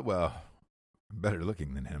you. Like well, I'm better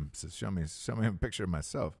looking than him. So show me a picture of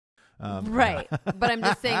myself. Right. But I'm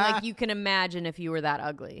just saying, like, you can imagine if you were that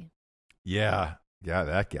ugly. Yeah. Yeah,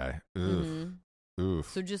 that guy. Oof. Mm-hmm. Oof.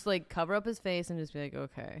 So just like cover up his face and just be like,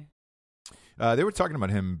 okay. They were talking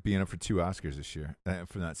about him being up for 2 Oscars this year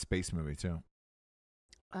for that space movie too.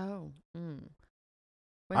 Oh.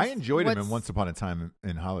 I enjoyed him in Once Upon a Time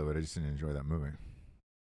in Hollywood. I just didn't enjoy that movie.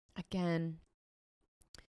 Again,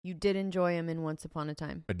 you did enjoy him in Once Upon a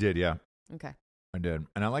Time. I did, yeah. Okay. I did,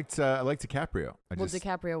 and I liked DiCaprio.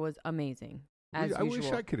 DiCaprio was amazing. As I usual.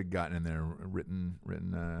 wish I could have gotten in there,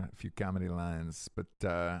 written a few comedy lines, but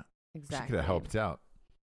exactly could have helped out.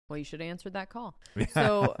 Well, you should have answered that call.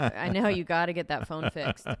 So I know you got to get that phone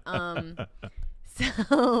fixed.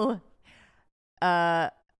 So,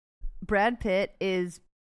 Brad Pitt is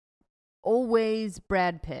always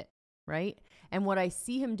Brad Pitt, right? And what I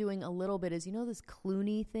see him doing a little bit is, this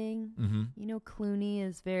Clooney thing? Mm-hmm. Clooney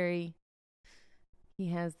is he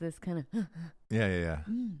has this kind of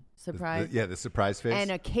surprise. The surprise face.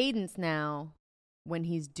 And a cadence now when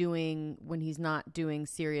he's not doing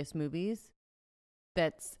serious movies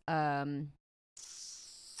that's hard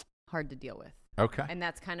to deal with. Okay. And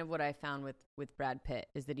that's kind of what I found with Brad Pitt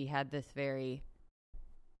is that he had this very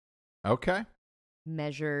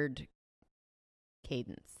measured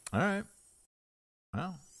cadence. All right.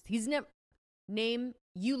 Well, he's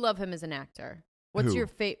you love him as an actor. What's your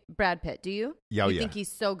Brad Pitt? Do you? Yeah, you think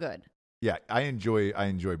he's so good? Yeah, I enjoy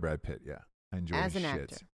Brad Pitt. Yeah, I enjoy as his an shit.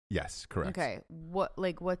 actor. Yes, correct. Okay,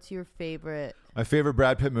 what's your favorite? My favorite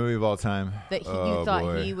Brad Pitt movie of all time. That you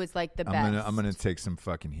thought he was like the best. I'm gonna take some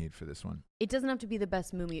fucking heat for this one. It doesn't have to be the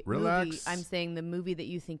best movie. Relax. I'm saying the movie that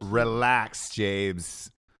you think. Relax,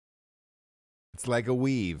 James. It's like a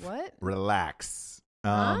weave. What? Relax.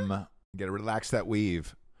 Huh? You gotta relax that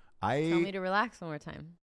weave. Tell me to relax one more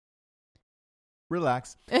time.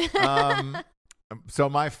 Relax. So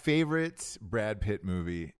my favorite Brad Pitt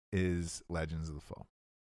movie is Legends of the Fall.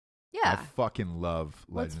 Yeah. I fucking love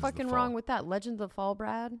Legends of the Fall. What's fucking wrong with that? Legends of the Fall,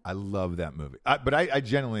 Brad? I love that movie. But I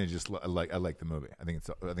genuinely just like the movie. I think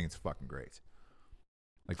it's fucking great.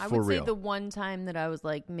 Like, I for would real. say the one time that I was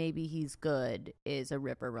like, maybe he's good is A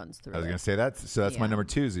River Runs Through It. I was going to say that. So that's my number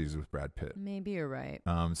twosies with Brad Pitt. Maybe you're right.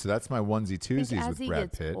 So that's my onesie twosies with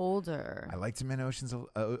Brad Pitt. As he gets older. I liked him in the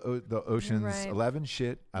Ocean's 11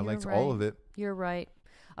 shit. I liked right. all of it. You're right.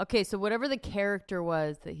 Okay, so whatever the character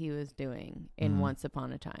was that he was doing in Once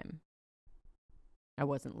Upon a Time, I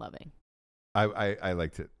wasn't loving. I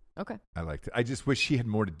liked it. Okay. I liked it. I just wish he had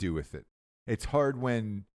more to do with it. It's hard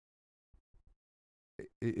when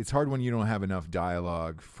you don't have enough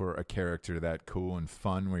dialogue for a character that cool and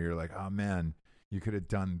fun where you're like, oh man, You could have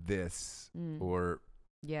done this, or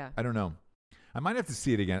Yeah. I don't know. I might have to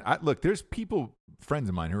see it again. Look, there's friends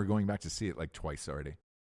of mine who are going back to see it like twice already.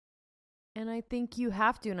 And I think you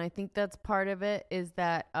have to. And I think that's part of it is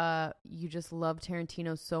that you just love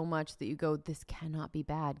Tarantino so much that you go, this cannot be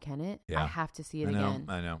bad, can it? Yeah. I have to see it I know, again.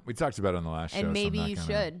 I know. We talked about it on the last show. And maybe so you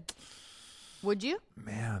should. Would you?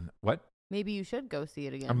 Man, what? Maybe you should go see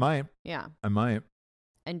it again. I might. Yeah. I might.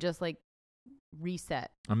 And just like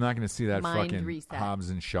reset. I'm not going to see that Mind fucking reset. Hobbs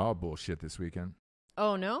and Shaw bullshit this weekend.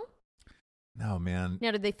 Oh, no? No, man.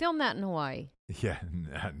 Now, did they film that in Hawaii? Yeah,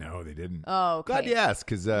 no, they didn't. Oh, okay. Glad you asked,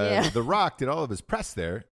 because The Rock did all of his press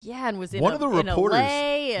there. Yeah, and was in One of the reporters. in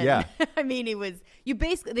LA and, Yeah. I mean,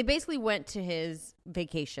 they basically went to his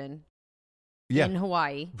vacation Yeah. in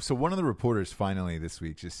Hawaii. So one of the reporters finally this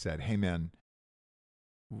week just said, "Hey, man,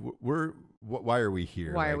 why are we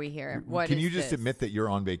here? Why are we here? What can is you just this?" admit that you're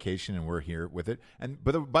on vacation and we're here with it?" And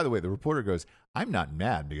by the way, the reporter goes, "I'm not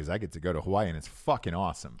mad because I get to go to Hawaii and it's fucking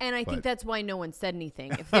awesome." And I think that's why no one said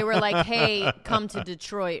anything. If they were like, "Hey, come to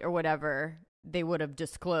Detroit" or whatever, they would have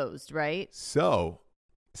disclosed, right? So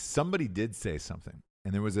somebody did say something,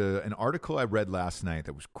 and there was an article I read last night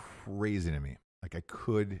that was crazy to me. Like, I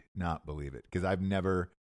could not believe it because I've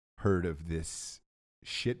never heard of this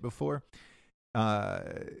shit before.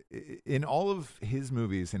 In all of his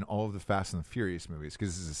movies, in all of the Fast and the Furious movies,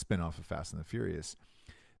 because this is a spin-off of Fast and the Furious,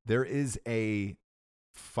 there is a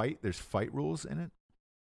fight. There's fight rules in it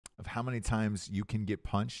of how many times you can get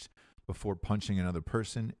punched before punching another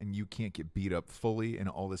person, and you can't get beat up fully and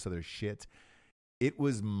all this other shit. It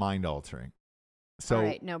was mind-altering. So, all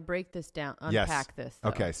right, now break this down. Unpack this. Though.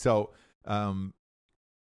 Okay, so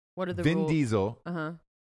what are the Vin rules? Diesel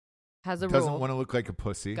Has a doesn't rule. want to look like a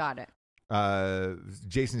pussy. Got it.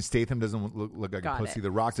 Jason Statham doesn't look like Got a pussy. it.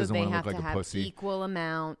 The Rock doesn't want to look like have a pussy. Equal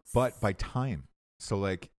amounts. But by time. So,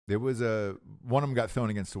 like, there was one of them got thrown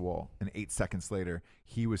against a wall, and 8 seconds later,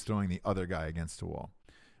 he was throwing the other guy against a wall.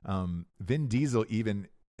 Vin Diesel even,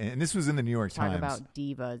 and this was in the New York Times. Talk about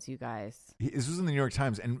divas, you guys. This was in the New York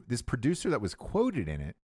Times, and this producer that was quoted in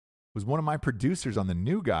it was one of my producers on The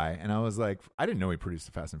New Guy, and I was like, I didn't know he produced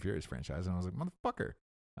the Fast and Furious franchise, and I was like, motherfucker.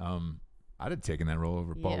 I'd have taken that role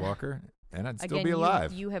over Paul Walker, and I'd still be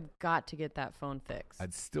alive. You have got to get that phone fixed.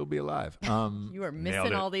 I'd still be alive. You are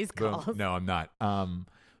missing all these calls. Boom. No, I'm not.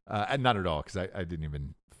 And not at all, because I didn't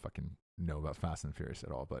even fucking know about Fast and Furious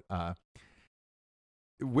at all. But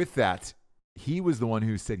with that, he was the one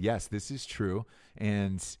who said, yes, this is true.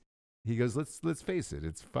 And he goes, let's face it,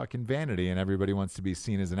 it's fucking vanity, and everybody wants to be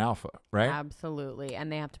seen as an alpha, right? Absolutely.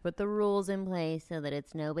 And they have to put the rules in place so that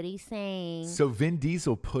it's nobody saying. So Vin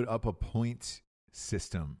Diesel put up a point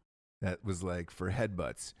system that was like, for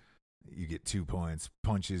headbutts, you get 2 points,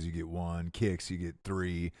 punches, you get 1, kicks, you get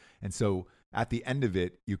 3. And so at the end of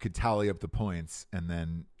it, you could tally up the points, and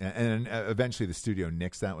then and eventually the studio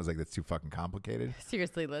nixed that. It was like, that's too fucking complicated.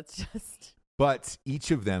 Seriously, let's just... But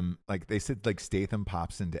each of them, like they said, like Statham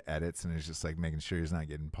pops into edits and is just like making sure he's not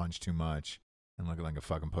getting punched too much and looking like a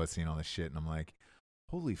fucking pussy and all this shit. And I'm like,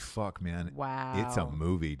 holy fuck, man. Wow. It's a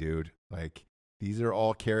movie, dude. Like, these are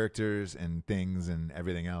all characters and things and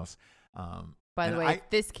everything else. By the way, if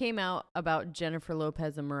this came out about Jennifer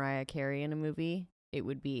Lopez and Mariah Carey in a movie, it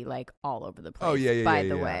would be like all over the place. Oh, yeah. By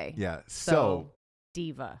the way. Yeah. So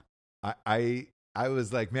diva. I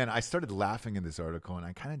was like, man, I started laughing at this article and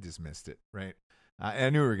I kind of dismissed it, right? I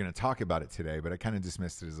knew we were going to talk about it today, but I kind of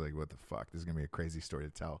dismissed it as like, what the fuck? This is going to be a crazy story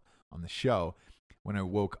to tell on the show. When I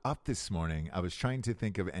woke up this morning, I was trying to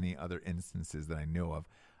think of any other instances that I know of.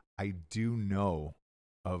 I do know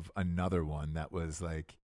of another one that was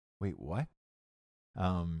like, wait, what?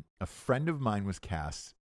 A friend of mine was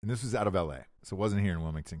cast, and this was out of LA, so it wasn't here in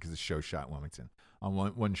Wilmington because the show shot in Wilmington on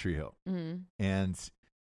One Tree Hill. Mm-hmm. And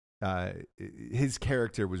his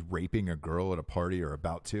character was raping a girl at a party or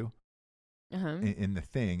about to in the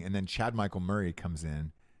thing. And then Chad Michael Murray comes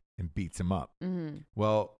in and beats him up. Mm-hmm.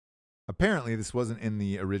 Well, apparently this wasn't in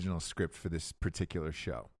the original script for this particular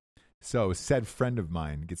show. So said friend of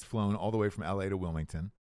mine gets flown all the way from LA to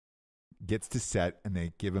Wilmington, gets to set, and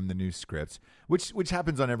they give him the new script, which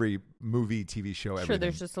happens on every movie, TV show, everything. Sure,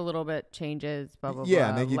 there's just a little bit changes, blah, blah, yeah, blah.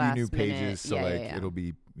 and they give you new minute. pages, so Yeah. it'll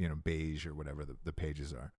be, beige or whatever the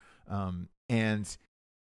pages are. And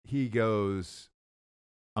he goes,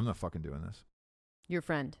 I'm not fucking doing this. Your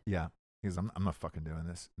friend. Yeah. He goes, I'm not fucking doing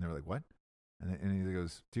this. And they're like, what? And he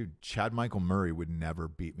goes, dude, Chad Michael Murray would never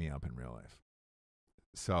beat me up in real life.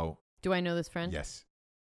 So. Do I know this friend? Yes.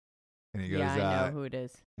 And he goes, yeah, I know who it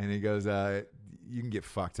is. And he goes, you can get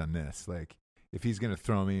fucked on this. Like, if he's going to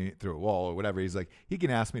throw me through a wall or whatever, he's like, he can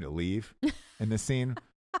ask me to leave in this scene,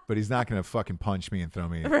 but he's not going to fucking punch me and throw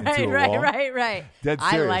me into a wall. Right. Dead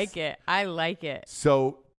serious. I like it.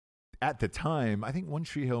 So at the time, I think One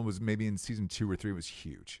Tree Hill was maybe in season 2 or 3 was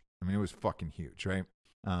huge. I mean, it was fucking huge, right?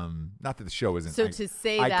 Not that the show wasn't so to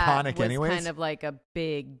say iconic that was anyways, kind of like a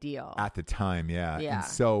big deal at the time, yeah. And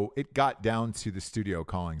so it got down to the studio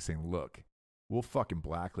calling saying, look, we'll fucking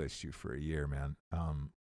blacklist you for a year, man.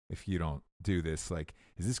 If you don't do this, like,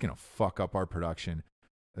 is this going to fuck up our production?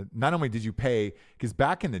 Not only did you pay, because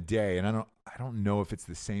back in the day, and I don't know if it's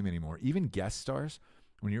the same anymore, even guest stars,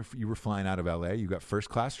 when you were flying out of LA, you got first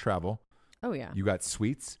class travel. Oh, yeah. You got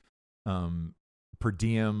suites. Per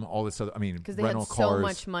diem, all this other, I mean, because they rental had cars. So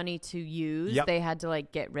much money to use, they had to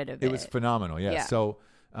like get rid of it. It was phenomenal, yeah. So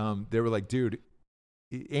they were like, dude,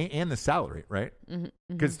 and the salary, right?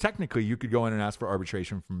 Because technically you could go in and ask for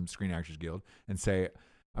arbitration from Screen Actors Guild and say,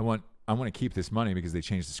 I want to keep this money because they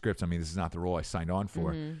changed the script. I mean, this is not the role I signed on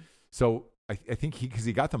for. So I think because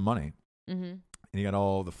he got the money and he got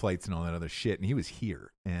all the flights and all that other shit, and he was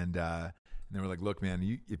here. And they were like, look,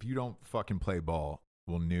 man, if you don't fucking play ball,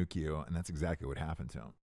 we'll nuke you. And that's exactly what happened to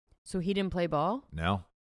him. So he didn't play ball? No.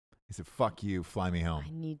 He said, fuck you, fly me home. I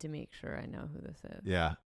need to make sure I know who this is.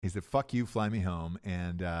 Yeah. He said, fuck you, fly me home.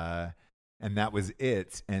 And that was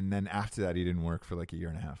it. And then after that, he didn't work for like a year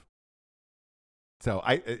and a half. So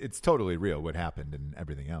it's totally real what happened and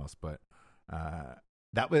everything else. But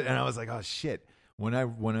that was, and I was like, oh shit. When I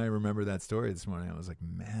remember that story this morning, I was like,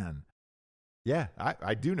 man, yeah,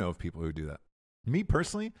 I do know of people who do that. Me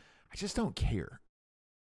personally, I just don't care.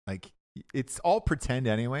 Like, it's all pretend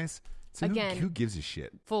anyways. So again, who gives a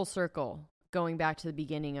shit? Full circle. Going back to the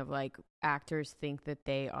beginning of like actors think that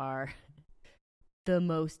they are the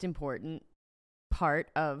most important part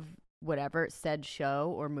of whatever said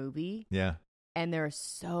show or movie. Yeah. And there are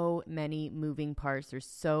so many moving parts. There's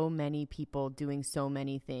so many people doing so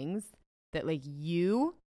many things that like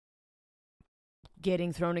you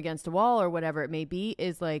getting thrown against a wall or whatever it may be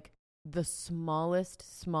is like the smallest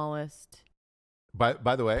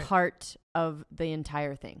By the way, part of the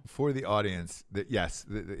entire thing. For the audience, yes,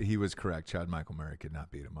 he was correct. Chad Michael Murray could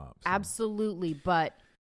not beat him up. So. Absolutely, but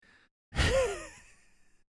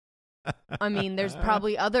I mean, there's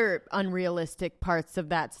probably other unrealistic parts of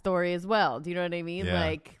that story as well. Do you know what I mean? Yeah.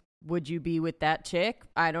 Like, would you be with that chick?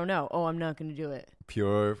 I don't know. Oh, I'm not going to do it.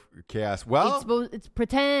 Pure chaos. Well, it's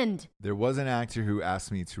pretend. There was an actor who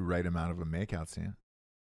asked me to write him out of a makeout scene.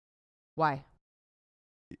 Why?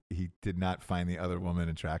 He did not find the other woman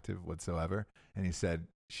attractive whatsoever, and he said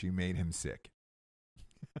she made him sick.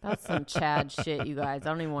 That's some Chad shit, you guys. I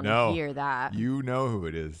don't even want to hear that. You know who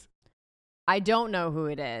it is. I don't know who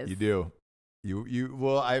it is. You do. You.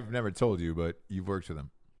 Well, I've never told you, but you've worked with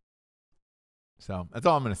him. So that's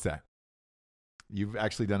all I'm going to say. You've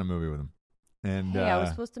actually done a movie with him. And hey, I was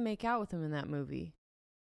supposed to make out with him in that movie.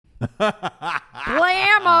 Blammo!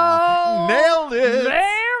 Nailed it!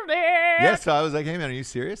 Nailed it! Yeah, so I was like, hey, man, are you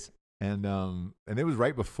serious? And it was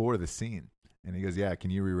right before the scene. And he goes, yeah,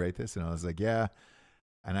 can you rewrite this? And I was like, yeah.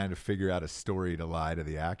 And I had to figure out a story to lie to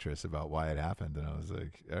the actress about why it happened. And I was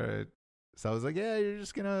like, all right. So I was like, yeah, you're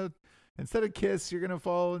just going to, instead of kiss, you're going to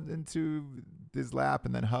fall into his lap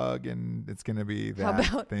and then hug. And it's going to be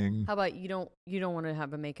that thing. How about you don't want to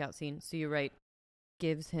have a makeout scene. So you write,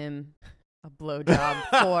 gives him a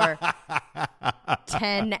blowjob for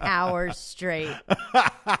 10 hours straight.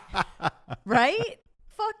 Right?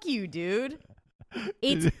 Fuck you, dude.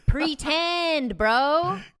 It's pretend,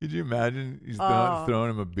 bro. Could you imagine he's throwing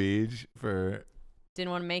him a beach for...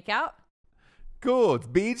 Didn't want to make out? Cool, it's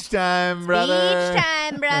beach time, brother. Beach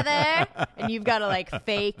time, brother. And you've got to like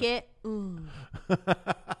fake it. Ooh.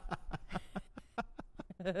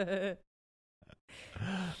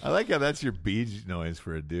 I like how that's your beach noise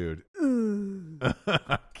for a dude. God.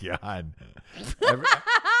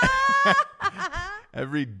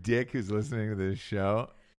 Every dick who's listening to this show,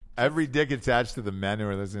 every dick attached to the men who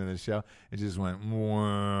are listening to this show, it just went,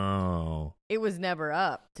 whoa. It was never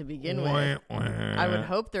up to begin with. I would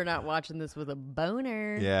hope they're not watching this with a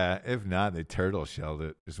boner. Yeah, if not, they turtle shelled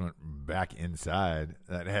it. Just went back inside.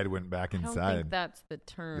 That head went back inside. I don't think that's the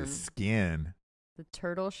term. The skin. The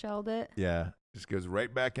turtle shelled it? Yeah. Just goes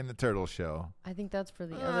right back in the turtle shell. I think that's for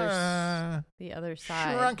the other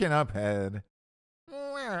side. Shrunken up head.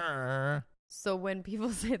 So when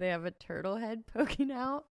people say they have a turtle head poking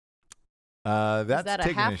out, that's is that a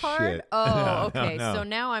taking half a hard? shit. Oh, okay. No. So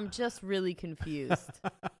now I'm just really confused.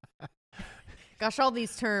 Gosh, all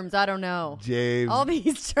these terms, I don't know. James. All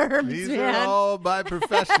these terms, these man. are all by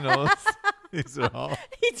professionals. These are all.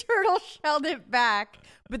 He turtle shelled it back,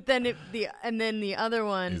 but then the other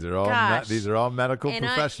one. These are all medical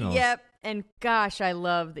professionals. Yep. And gosh, I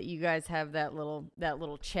love that you guys have that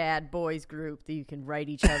little Chad boys group that you can write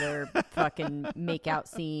each other fucking make out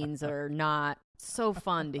scenes or not. So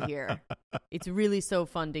fun to hear. It's really so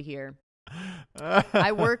fun to hear.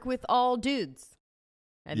 I work with all dudes.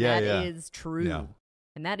 And that is true. Yeah.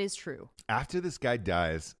 And that is true. After this guy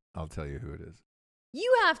dies, I'll tell you who it is.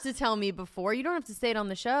 You have to tell me before. You don't have to say it on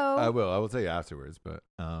the show. I will tell you afterwards. But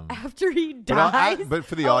after he dies? But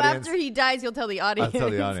for the audience. After he dies, you'll tell the audience. I'll tell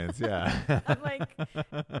the audience, yeah. I'm like,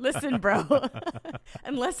 listen, bro.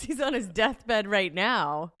 Unless he's on his deathbed right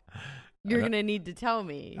now, you're going to need to tell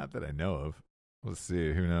me. Not that I know of. We'll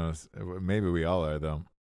see. Who knows? Maybe we all are, though.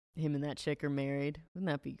 Him and that chick are married. Wouldn't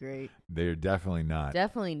that be great? They're definitely not.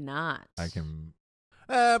 Definitely not. I can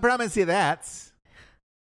promise you that.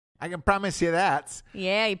 I can promise you that.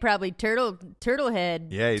 Yeah, he probably turtlehead.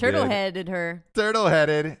 Yeah, he turtleheaded her.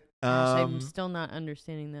 Turtle-headed. Gosh, I'm still not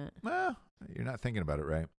understanding that. Well, you're not thinking about it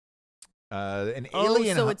right. An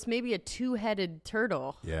alien. So it's maybe a two-headed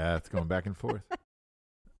turtle. Yeah, it's going back and forth.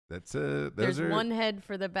 There's one head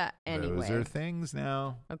for the back. Anyway, those are things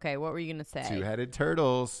now. Okay, what were you gonna say? Two-headed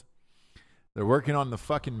turtles. They're working on the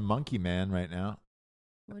fucking monkey man right now.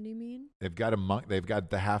 What do you mean? They've got a monk. They've got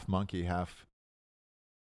the half monkey, half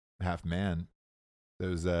man.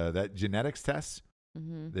 Those that genetics test.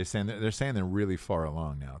 Mm-hmm. They're saying they're really far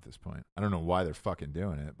along now at this point. I don't know why they're fucking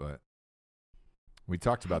doing it, but we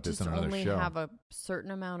talked about this on another show. I only have a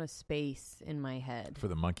certain amount of space in my head For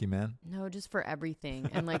the monkey man? No, just for everything.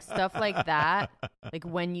 And like stuff like that, like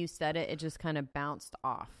when you said it, it just kind of bounced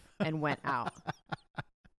off and went out.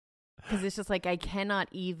 Because it's just like I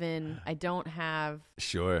don't have.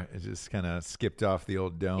 Sure. It just kind of skipped off the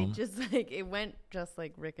old dome. It went just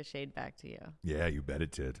like ricocheted back to you. Yeah, you bet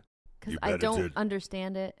it did. Because I don't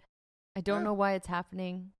understand it. I don't know why it's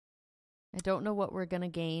happening. I don't know what we're going to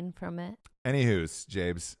gain from it. Anywho's,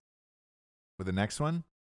 Jabes, for the next one,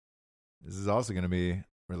 this is also going to be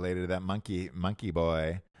related to that monkey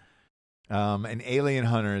boy. An alien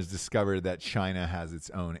hunter has discovered that China has its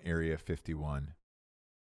own Area 51.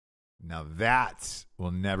 Now that will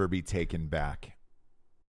never be taken back.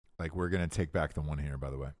 Like, we're going to take back the one here, by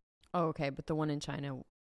the way. Oh, okay. But the one in China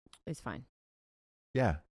is fine.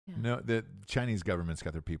 Yeah. No, the Chinese government's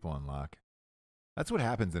got their people on lock. That's what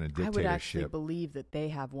happens in a dictatorship. I would actually believe that they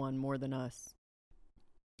have one more than us.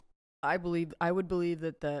 I would believe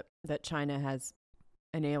that China has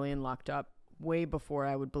an alien locked up way before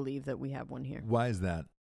I would believe that we have one here. Why is that?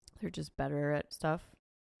 They're just better at stuff.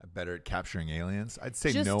 Better at capturing aliens? I'd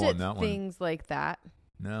say just no on that one. Things like that.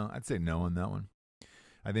 No, I'd say no on that one.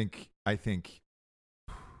 I think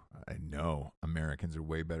I know Americans are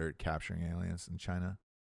way better at capturing aliens than China.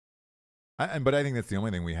 But I think that's the only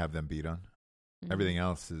thing we have them beat on. Mm-hmm. Everything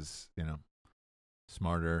else is,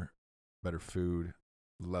 smarter, better food.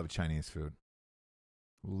 Love Chinese food.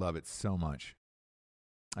 Love it so much.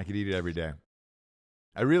 I could eat it every day.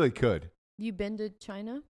 I really could. You been to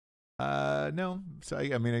China? No. So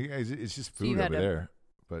it's just food over there.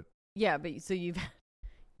 But yeah, but so you've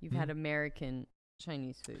had American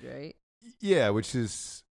Chinese food, right? Yeah, which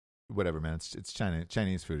is whatever, man. It's China.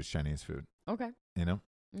 Chinese food is Chinese food. Okay. Okay.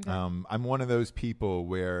 I'm one of those people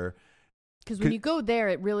where because when you go there,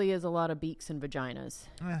 it really is a lot of beaks and vaginas.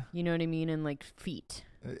 You know what I mean, and like feet.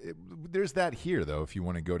 There's that here though. If you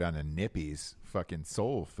want to go down to Nippy's fucking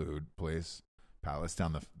soul food palace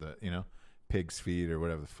down the pig's feet or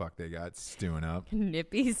whatever the fuck they got stewing up.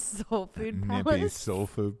 Nippy's soul food palace. Nippy's soul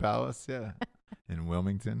food palace, yeah, in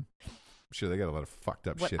Wilmington. I'm sure they got a lot of fucked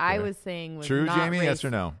up shit. What I was saying was true, not Jamie. Yes or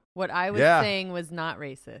no? What I was saying was not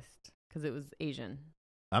racist because it was Asian.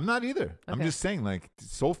 I'm not either. Okay. I'm just saying, like,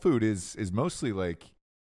 soul food is mostly like,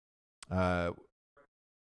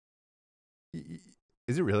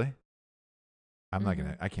 is it really? I'm not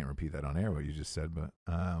gonna. I can't repeat that on air what you just said, but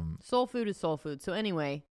soul food is soul food. So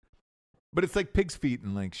anyway, but it's like pig's feet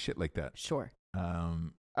and like shit like that. Sure.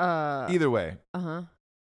 Either way. Uh-huh.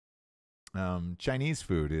 Chinese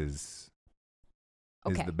food is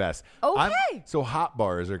the best. Okay. So hot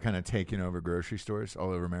bars are kind of taking over grocery stores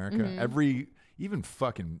all over America. Mm-hmm. Even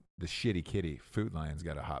fucking the shitty kitty Food Lion's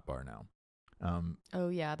got a hot bar now. Oh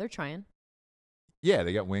yeah, they're trying. Yeah,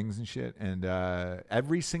 they got wings and shit, and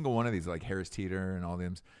every single one of these, like Harris Teeter and all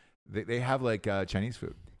them, they have like Chinese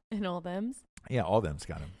food. And all them's. Yeah, all them's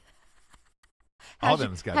got them. All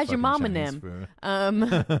them's got. How's your mom and Chinese them? Food.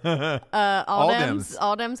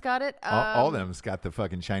 All them's got it. All them's got the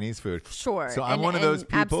fucking Chinese food. Sure. So I'm one of those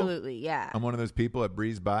people. Absolutely, yeah. I'm one of those people that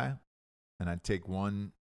breeze by, and I take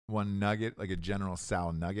one nugget, like a General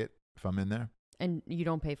Tso nugget, if I'm in there. And you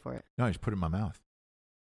don't pay for it. No, I just put it in my mouth.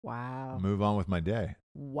 Wow. Move on with my day.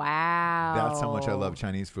 Wow. That's how much I love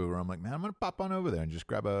Chinese food. Where I'm like, man, I'm gonna pop on over there and just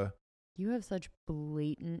grab a little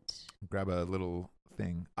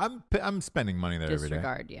thing. I'm spending money there every day.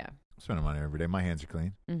 Disregard, yeah. I'm spending money every day. My hands are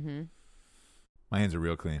clean. Mm-hmm. My hands are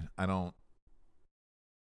real clean. I don't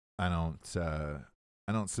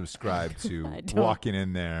subscribe to walking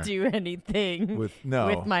in there. Do anything with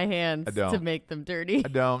my hands to make them dirty. I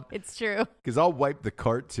don't. It's true. Because I'll wipe the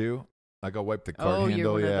cart too. Like I'll wipe the cart handle.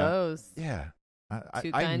 You're one of those. Yeah.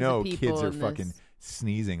 I know kids are fucking this.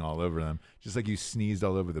 sneezing all over them. Just like you sneezed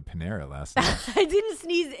all over the Panera last night. I didn't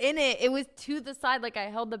sneeze in it. It was to the side. Like I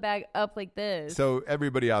held the bag up like this. So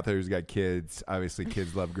everybody out there who's got kids, obviously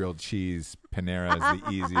kids love grilled cheese. Panera is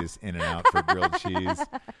the easiest in and out for grilled cheese.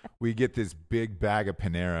 We get this big bag of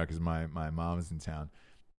Panera because my mom's in town.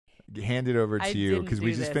 Hand it over to you because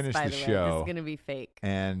we just finished the show. This is going to be fake.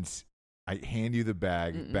 And I hand you the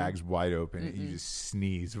bag. Bag's wide open. And you just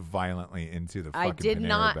sneeze violently into the fucking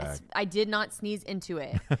Panera bag. I did not sneeze into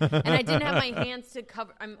it. And I didn't have my hands to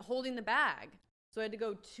cover. I'm holding the bag. So I had to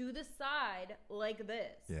go to the side like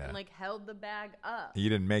this. Yeah. And like held the bag up. You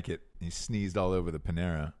didn't make it. You sneezed all over the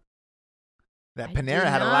Panera. That Panera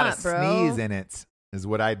had a lot of sneeze in it, is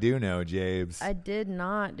what I do know, Jabes. I did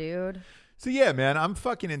not, dude. So yeah, man, I'm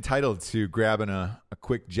fucking entitled to grabbing a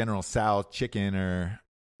quick General Tso chicken or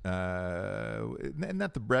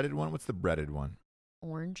not the breaded one. What's the breaded one?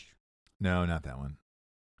 Orange. No, not that one.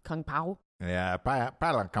 Kung Pao. Yeah, probably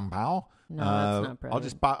like Kung Pao. No, that's not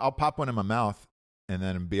breaded. I'll pop one in my mouth and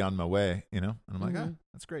then be on my way. You know, and I'm like,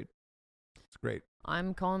 that's great. It's great.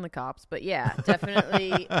 I'm calling the cops, but yeah,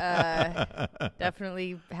 definitely,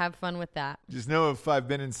 definitely have fun with that. Just know if I've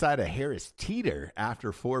been inside a Harris Teeter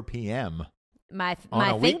after 4 p.m. My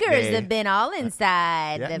fingers have been all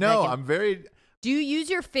inside. I'm very. Do you use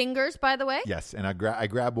your fingers, by the way? Yes, and I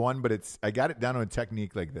grab one, but I got it down to a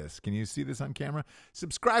technique like this. Can you see this on camera?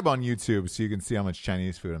 Subscribe on YouTube so you can see how much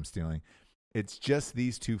Chinese food I'm stealing. It's just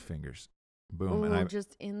these two fingers. Boom. Ooh, and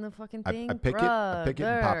just in the fucking thing? I pick it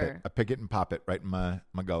and pop it. I pick it and pop it right in my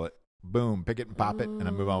gullet. Boom. Pick it and pop it, and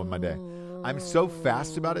I move on with my day. I'm so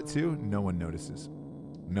fast about it, too, no one notices.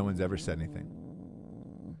 No one's ever said anything.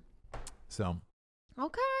 So.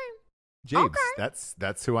 Okay. James,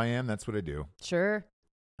 that's who I am. That's what I do. Sure.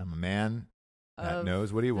 I'm a man that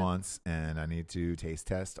knows what he wants, and I need to taste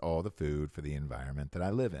test all the food for the environment that I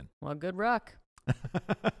live in. Well, good luck.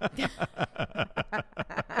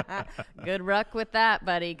 Good luck with that,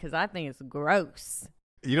 buddy, because I think it's gross.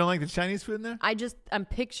 You don't like the Chinese food in there? I'm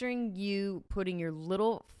picturing you putting your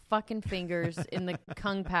little fucking fingers in the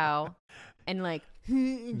Kung Pao and like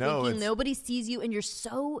thinking nobody sees you, and you're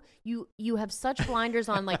so you have such blinders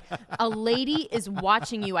on. Like a lady is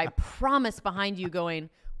watching you, I promise, behind you going,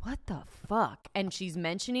 what the fuck? And she's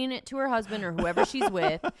mentioning it to her husband or whoever she's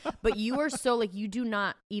with, but you are so like, you do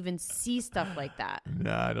not even see stuff like that.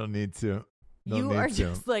 No, I don't need to.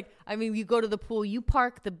 Just like, I mean, you go to the pool, you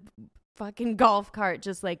park the fucking golf cart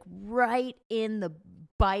just like right in the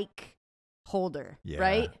bike holder,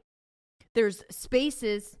 right? There's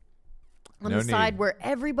spaces on the side where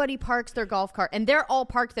everybody parks their golf cart, and they're all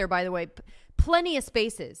parked there, by the way. Plenty of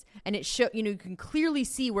spaces, and you can clearly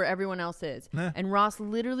see where everyone else is. And Ross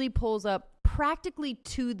literally pulls up practically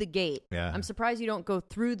to the gate. Yeah. I'm surprised you don't go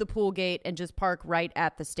through the pool gate and just park right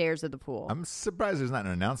at the stairs of the pool. I'm surprised there's not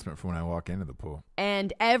an announcement for when I walk into the pool.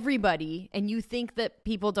 And everybody, and you think that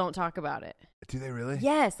people don't talk about it. Do they really?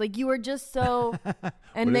 Yes, like you are just so.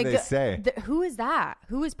 And what do they say? Who is that?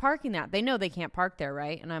 Who is parking that? They know they can't park there,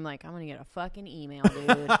 right? And I'm like, I'm gonna get a fucking email,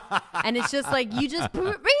 dude. And it's just like you just.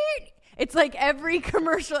 It's like every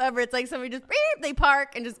commercial ever. It's like somebody just, they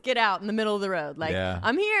park and just get out in the middle of the road. Like,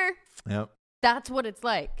 I'm here. Yep. That's what it's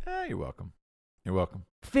like. You're welcome. You're welcome.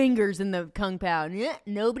 Fingers in the Kung Pao.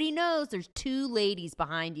 Nobody knows. There's two ladies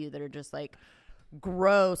behind you that are just like,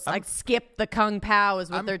 gross. Like, skip the Kung Pao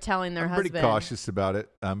is what they're telling their husband. I'm pretty cautious about it.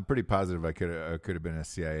 I'm pretty positive I could have been a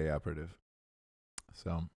CIA operative.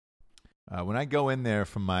 So, when I go in there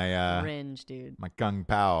for my cringe, dude. My Kung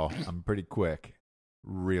Pao, I'm pretty quick.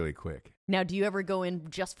 Really quick. Now, do you ever go in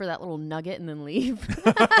just for that little nugget and then leave?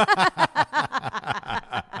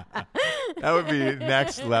 That would be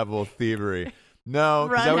next level thievery. No,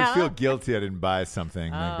 because I would feel guilty I didn't buy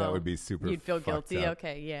something. Like that would be super. You'd feel guilty? Up.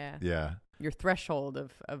 Okay, yeah. Yeah. Your threshold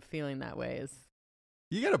of feeling that way is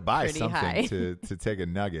you got to buy something high. to take a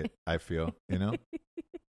nugget, I feel, you know?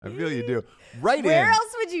 I feel you do. Where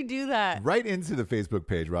else would you do that? Right into the Facebook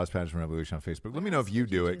page, Ross Patterson Revolution on Facebook. Let me know if you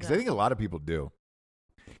do it, because I think a lot of people do.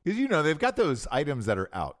 Because, they've got those items that are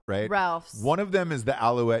out, right? Ralph's. One of them is the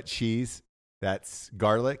Alouette cheese. That's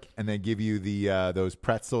garlic. And they give you the those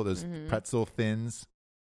pretzel thins.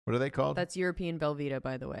 What are they called? That's European Velveeta,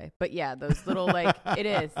 by the way. But yeah, those little like it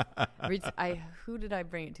is. Who did I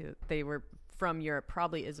bring it to? They were from Europe.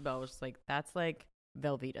 Probably Isabel was just like, that's like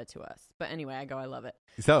Velveeta to us. But anyway, I love it.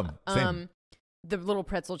 So same. The little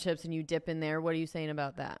pretzel chips and you dip in there. What are you saying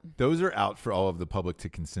about that? Those are out for all of the public to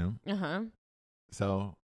consume.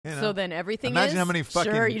 So. You know, so then everything imagine is, how many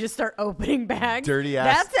fucking sure, you just start opening bags. Dirty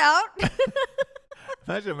ass. That's out.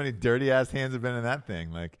 Imagine how many dirty ass hands have been in that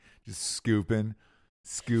thing. Like just scooping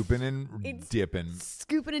and dipping.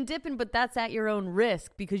 Scooping and dipping, but that's at your own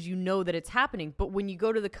risk because you know that it's happening. But when you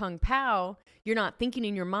go to the Kung Pao, you're not thinking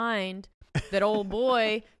in your mind that old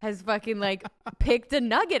boy has fucking like picked a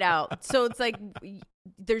nugget out. So it's like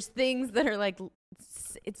there's things that are like,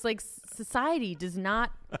 it's like society does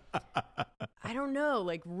not, I don't know,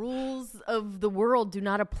 like rules of the world do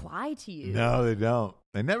not apply to you. No, they don't.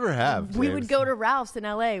 They never have. We would go to Ralph's in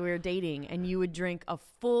LA. We were dating, and you would drink a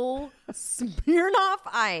full Smirnoff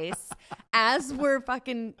Ice as we're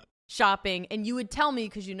fucking shopping, and you would tell me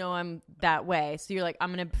because you know I'm that way. So you're like,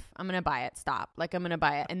 I'm gonna buy it. Stop. Like I'm gonna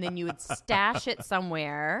buy it, and then you would stash it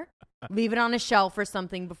somewhere, leave it on a shelf or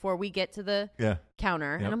something before we get to the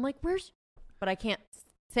counter, and I'm like, where's? But I can't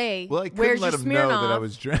say. Well, I couldn't where's let your him Smirnoff? know that I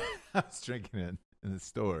was drinking it in the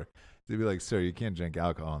store. They'd be like, "Sir, you can't drink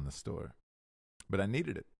alcohol in the store." But I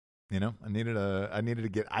needed it. You know, I needed to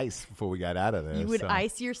get ice before we got out of there. You would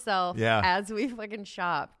ice yourself as we fucking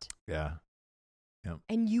shopped. Yeah. Yep.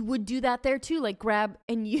 And you would do that there too, like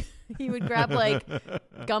you would grab like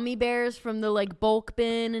gummy bears from the like bulk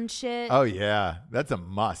bin and shit. Oh yeah, that's a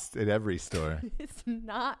must at every store. It's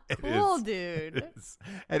not cool, dude. It is.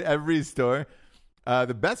 At every store.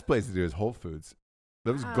 The best place to do is Whole Foods.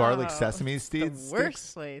 Those garlic sesame seeds. The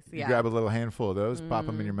worst place. You grab a little handful of those, pop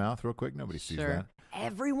them in your mouth real quick. Nobody sees that.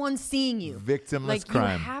 Everyone's seeing you. Victimless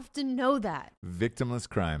crime. You have to know that. Victimless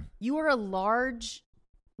crime. You are a large,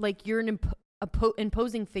 like you're an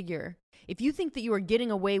imposing figure. If you think that you are getting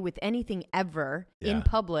away with anything ever in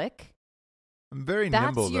public. I'm very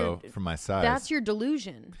nimble, though, for my size. That's your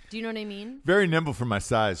delusion. Do you know what I mean? Very nimble for my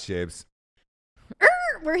size, Shapes.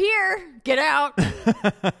 We're here. Get out.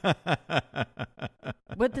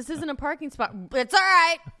 But this isn't a parking spot. It's all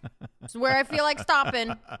right. It's where I feel like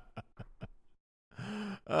stopping.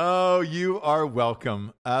 Oh, you are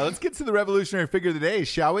welcome. Let's get to the revolutionary figure of the day,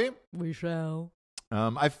 shall we? We shall.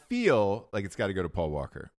 I feel like it's got to go to Paul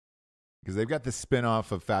Walker because they've got the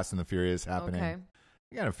spinoff of Fast and the Furious happening. Okay.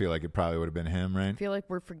 I gotta feel like it probably would have been him, right? I feel like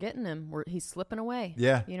we're forgetting him. He's slipping away.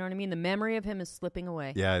 Yeah. You know what I mean? The memory of him is slipping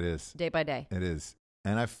away. Yeah, it is. Day by day. It is.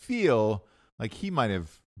 And I feel like he might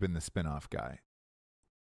have been the spinoff guy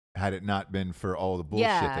had it not been for all the bullshit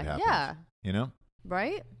that happened. Yeah. You know?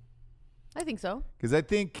 Right? I think so. Because I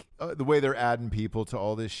think the way they're adding people to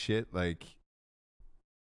all this shit, like,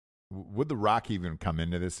 would The Rock even come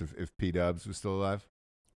into this if P-Dubs was still alive?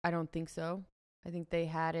 I don't think so. I think they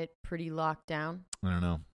had it pretty locked down. I don't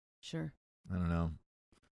know. Sure. I don't know.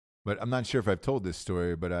 But I'm not sure if I've told this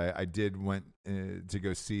story, but I did went to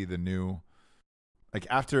go see the new, like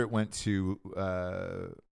after it went to,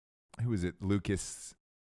 who was it? Lucas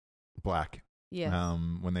Black. Yeah.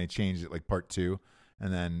 When they changed it, like part 2,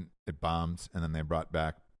 and then it bombed, and then they brought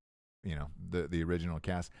back, you know, the original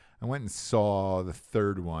cast. I went and saw the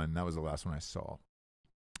third one. That was the last one I saw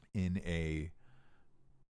in a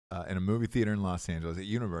movie theater in Los Angeles at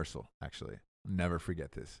Universal, actually. I'll never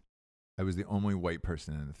forget this. I was the only white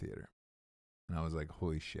person in the theater. And I was like,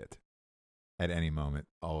 holy shit. At any moment,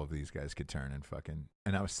 all of these guys could turn and fucking...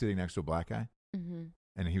 And I was sitting next to a black guy. Mm-hmm.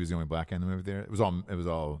 And he was the only black guy in the movie theater. It was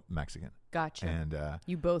all Mexican. Gotcha. And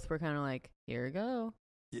you both were kind of like, here we go.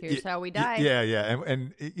 Here's how we die. Yeah.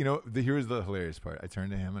 And you know, here's the hilarious part. I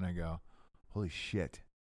turned to him and I go, holy shit.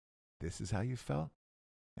 This is how you felt?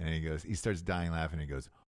 And he starts dying laughing. He goes,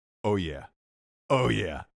 oh yeah.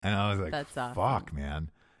 And I was like, that's awesome. Fuck,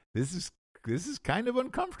 man. This is kind of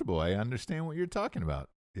uncomfortable. I understand what you're talking about.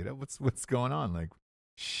 You know, what's going on? Like,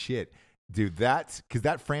 shit. Dude, because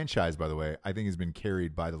that franchise, by the way, I think has been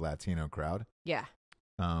carried by the Latino crowd. Yeah.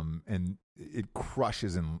 And it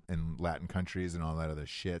crushes in Latin countries and all that other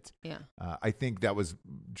shit. Yeah. I think that was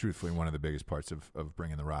truthfully one of the biggest parts of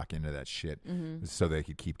bringing The Rock into that shit, so they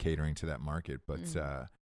could keep catering to that market. But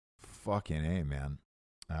fucking A, man.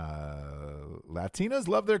 Latinos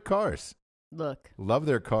love their cars. Love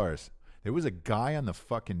their cars. There was a guy on the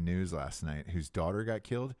fucking news last night whose daughter got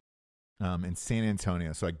killed in San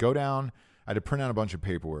Antonio. So I go down. I had to print out a bunch of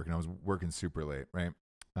paperwork, and I was working super late, right?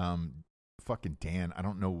 Fucking Dan, I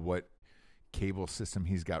don't know what cable system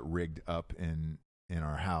he's got rigged up in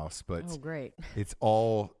our house, but great. It's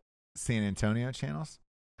all San Antonio channels.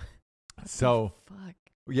 So fuck.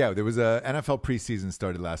 Yeah, there was a NFL preseason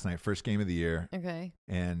started last night, first game of the year. Okay.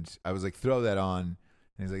 And I was like, throw that on.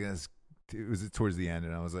 And he's like, it was towards the end.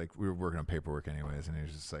 And I was like, we were working on paperwork anyways. And he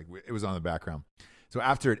was just like, it was on the background. So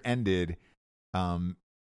after it ended,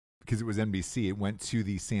 because it was NBC, it went to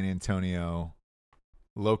the San Antonio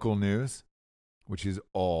local news, which is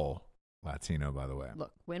all Latino, by the way.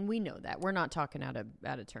 Look, when we know that, we're not talking out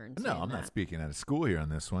of turn. No, I'm not speaking out of school here on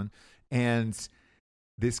this one. And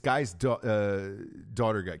this guy's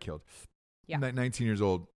daughter got killed. Yeah. 19 years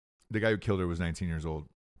old. The guy who killed her was 19 years old.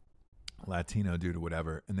 Latino dude or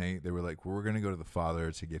whatever. And they were like, well, we're going to go to the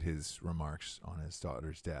father to get his remarks on his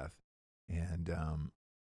daughter's death. And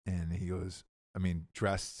he goes, I mean,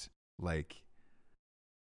 dressed like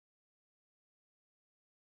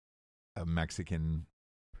a Mexican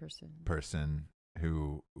person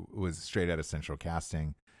who was straight out of Central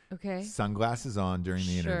Casting. Okay. Sunglasses on during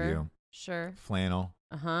the interview. Sure. Flannel.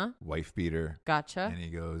 Uh-huh. Wife beater. Gotcha. And he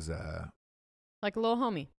goes, like a little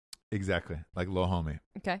homie. exactly, like Lil Homie.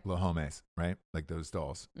 Okay. Lil Homies, right? Like those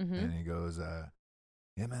dolls. Mm-hmm. And he goes,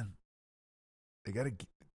 yeah, man, they gotta get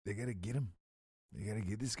him. They gotta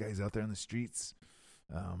get this guy's out there on the streets.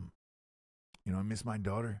 I miss my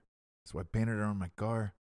daughter, so I painted her on my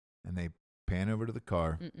car. And they pan over to the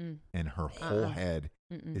car, and her whole head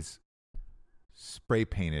is spray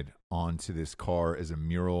painted onto this car as a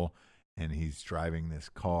mural, and he's driving this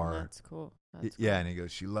car. That's cool. Yeah, and he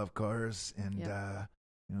goes, she loved cars, and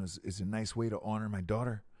it's a nice way to honor my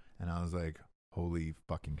daughter. And I was like, holy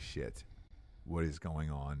fucking shit, what is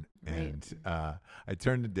going on? Right. And I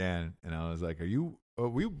turned to Dan, and I was like,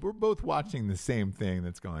 we're both watching the same thing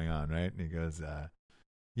that's going on, right? And he goes,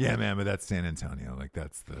 yeah, man, but that's San Antonio. Like,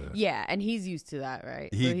 that's the... Yeah, and he's used to that, right?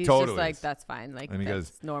 He so he's totally just like, is. that's fine. Like, and he that's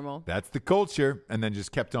goes, normal. That's the culture. And then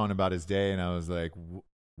just kept on about his day. And I was like...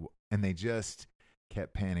 And they just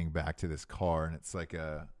kept panning back to this car. And it's like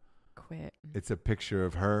a... Quit. It's a picture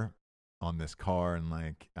of her on this car. And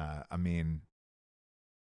like,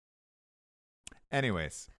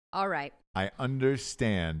 anyways. All right. I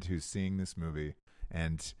understand who's seeing this movie.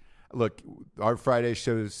 And... Look, our Friday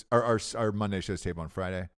shows, our Monday shows tape on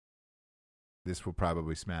Friday. This will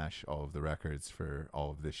probably smash all of the records for all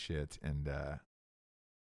of this shit. And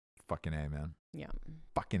fucking A, man. Yeah.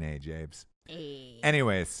 Fucking A, Jabes. Hey.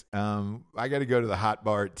 Anyways, I got to go to the hot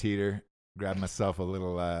bar at Teeter. Grab myself a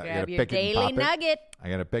little. Grab your daily nugget. I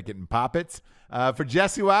got to pick it and pop it. For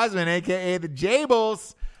Jessie Wiseman, a.k.a. the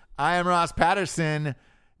Jables, I am Ross Patterson.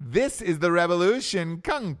 This is The Revolution.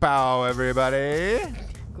 Kung Pao, everybody.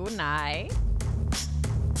 Good night.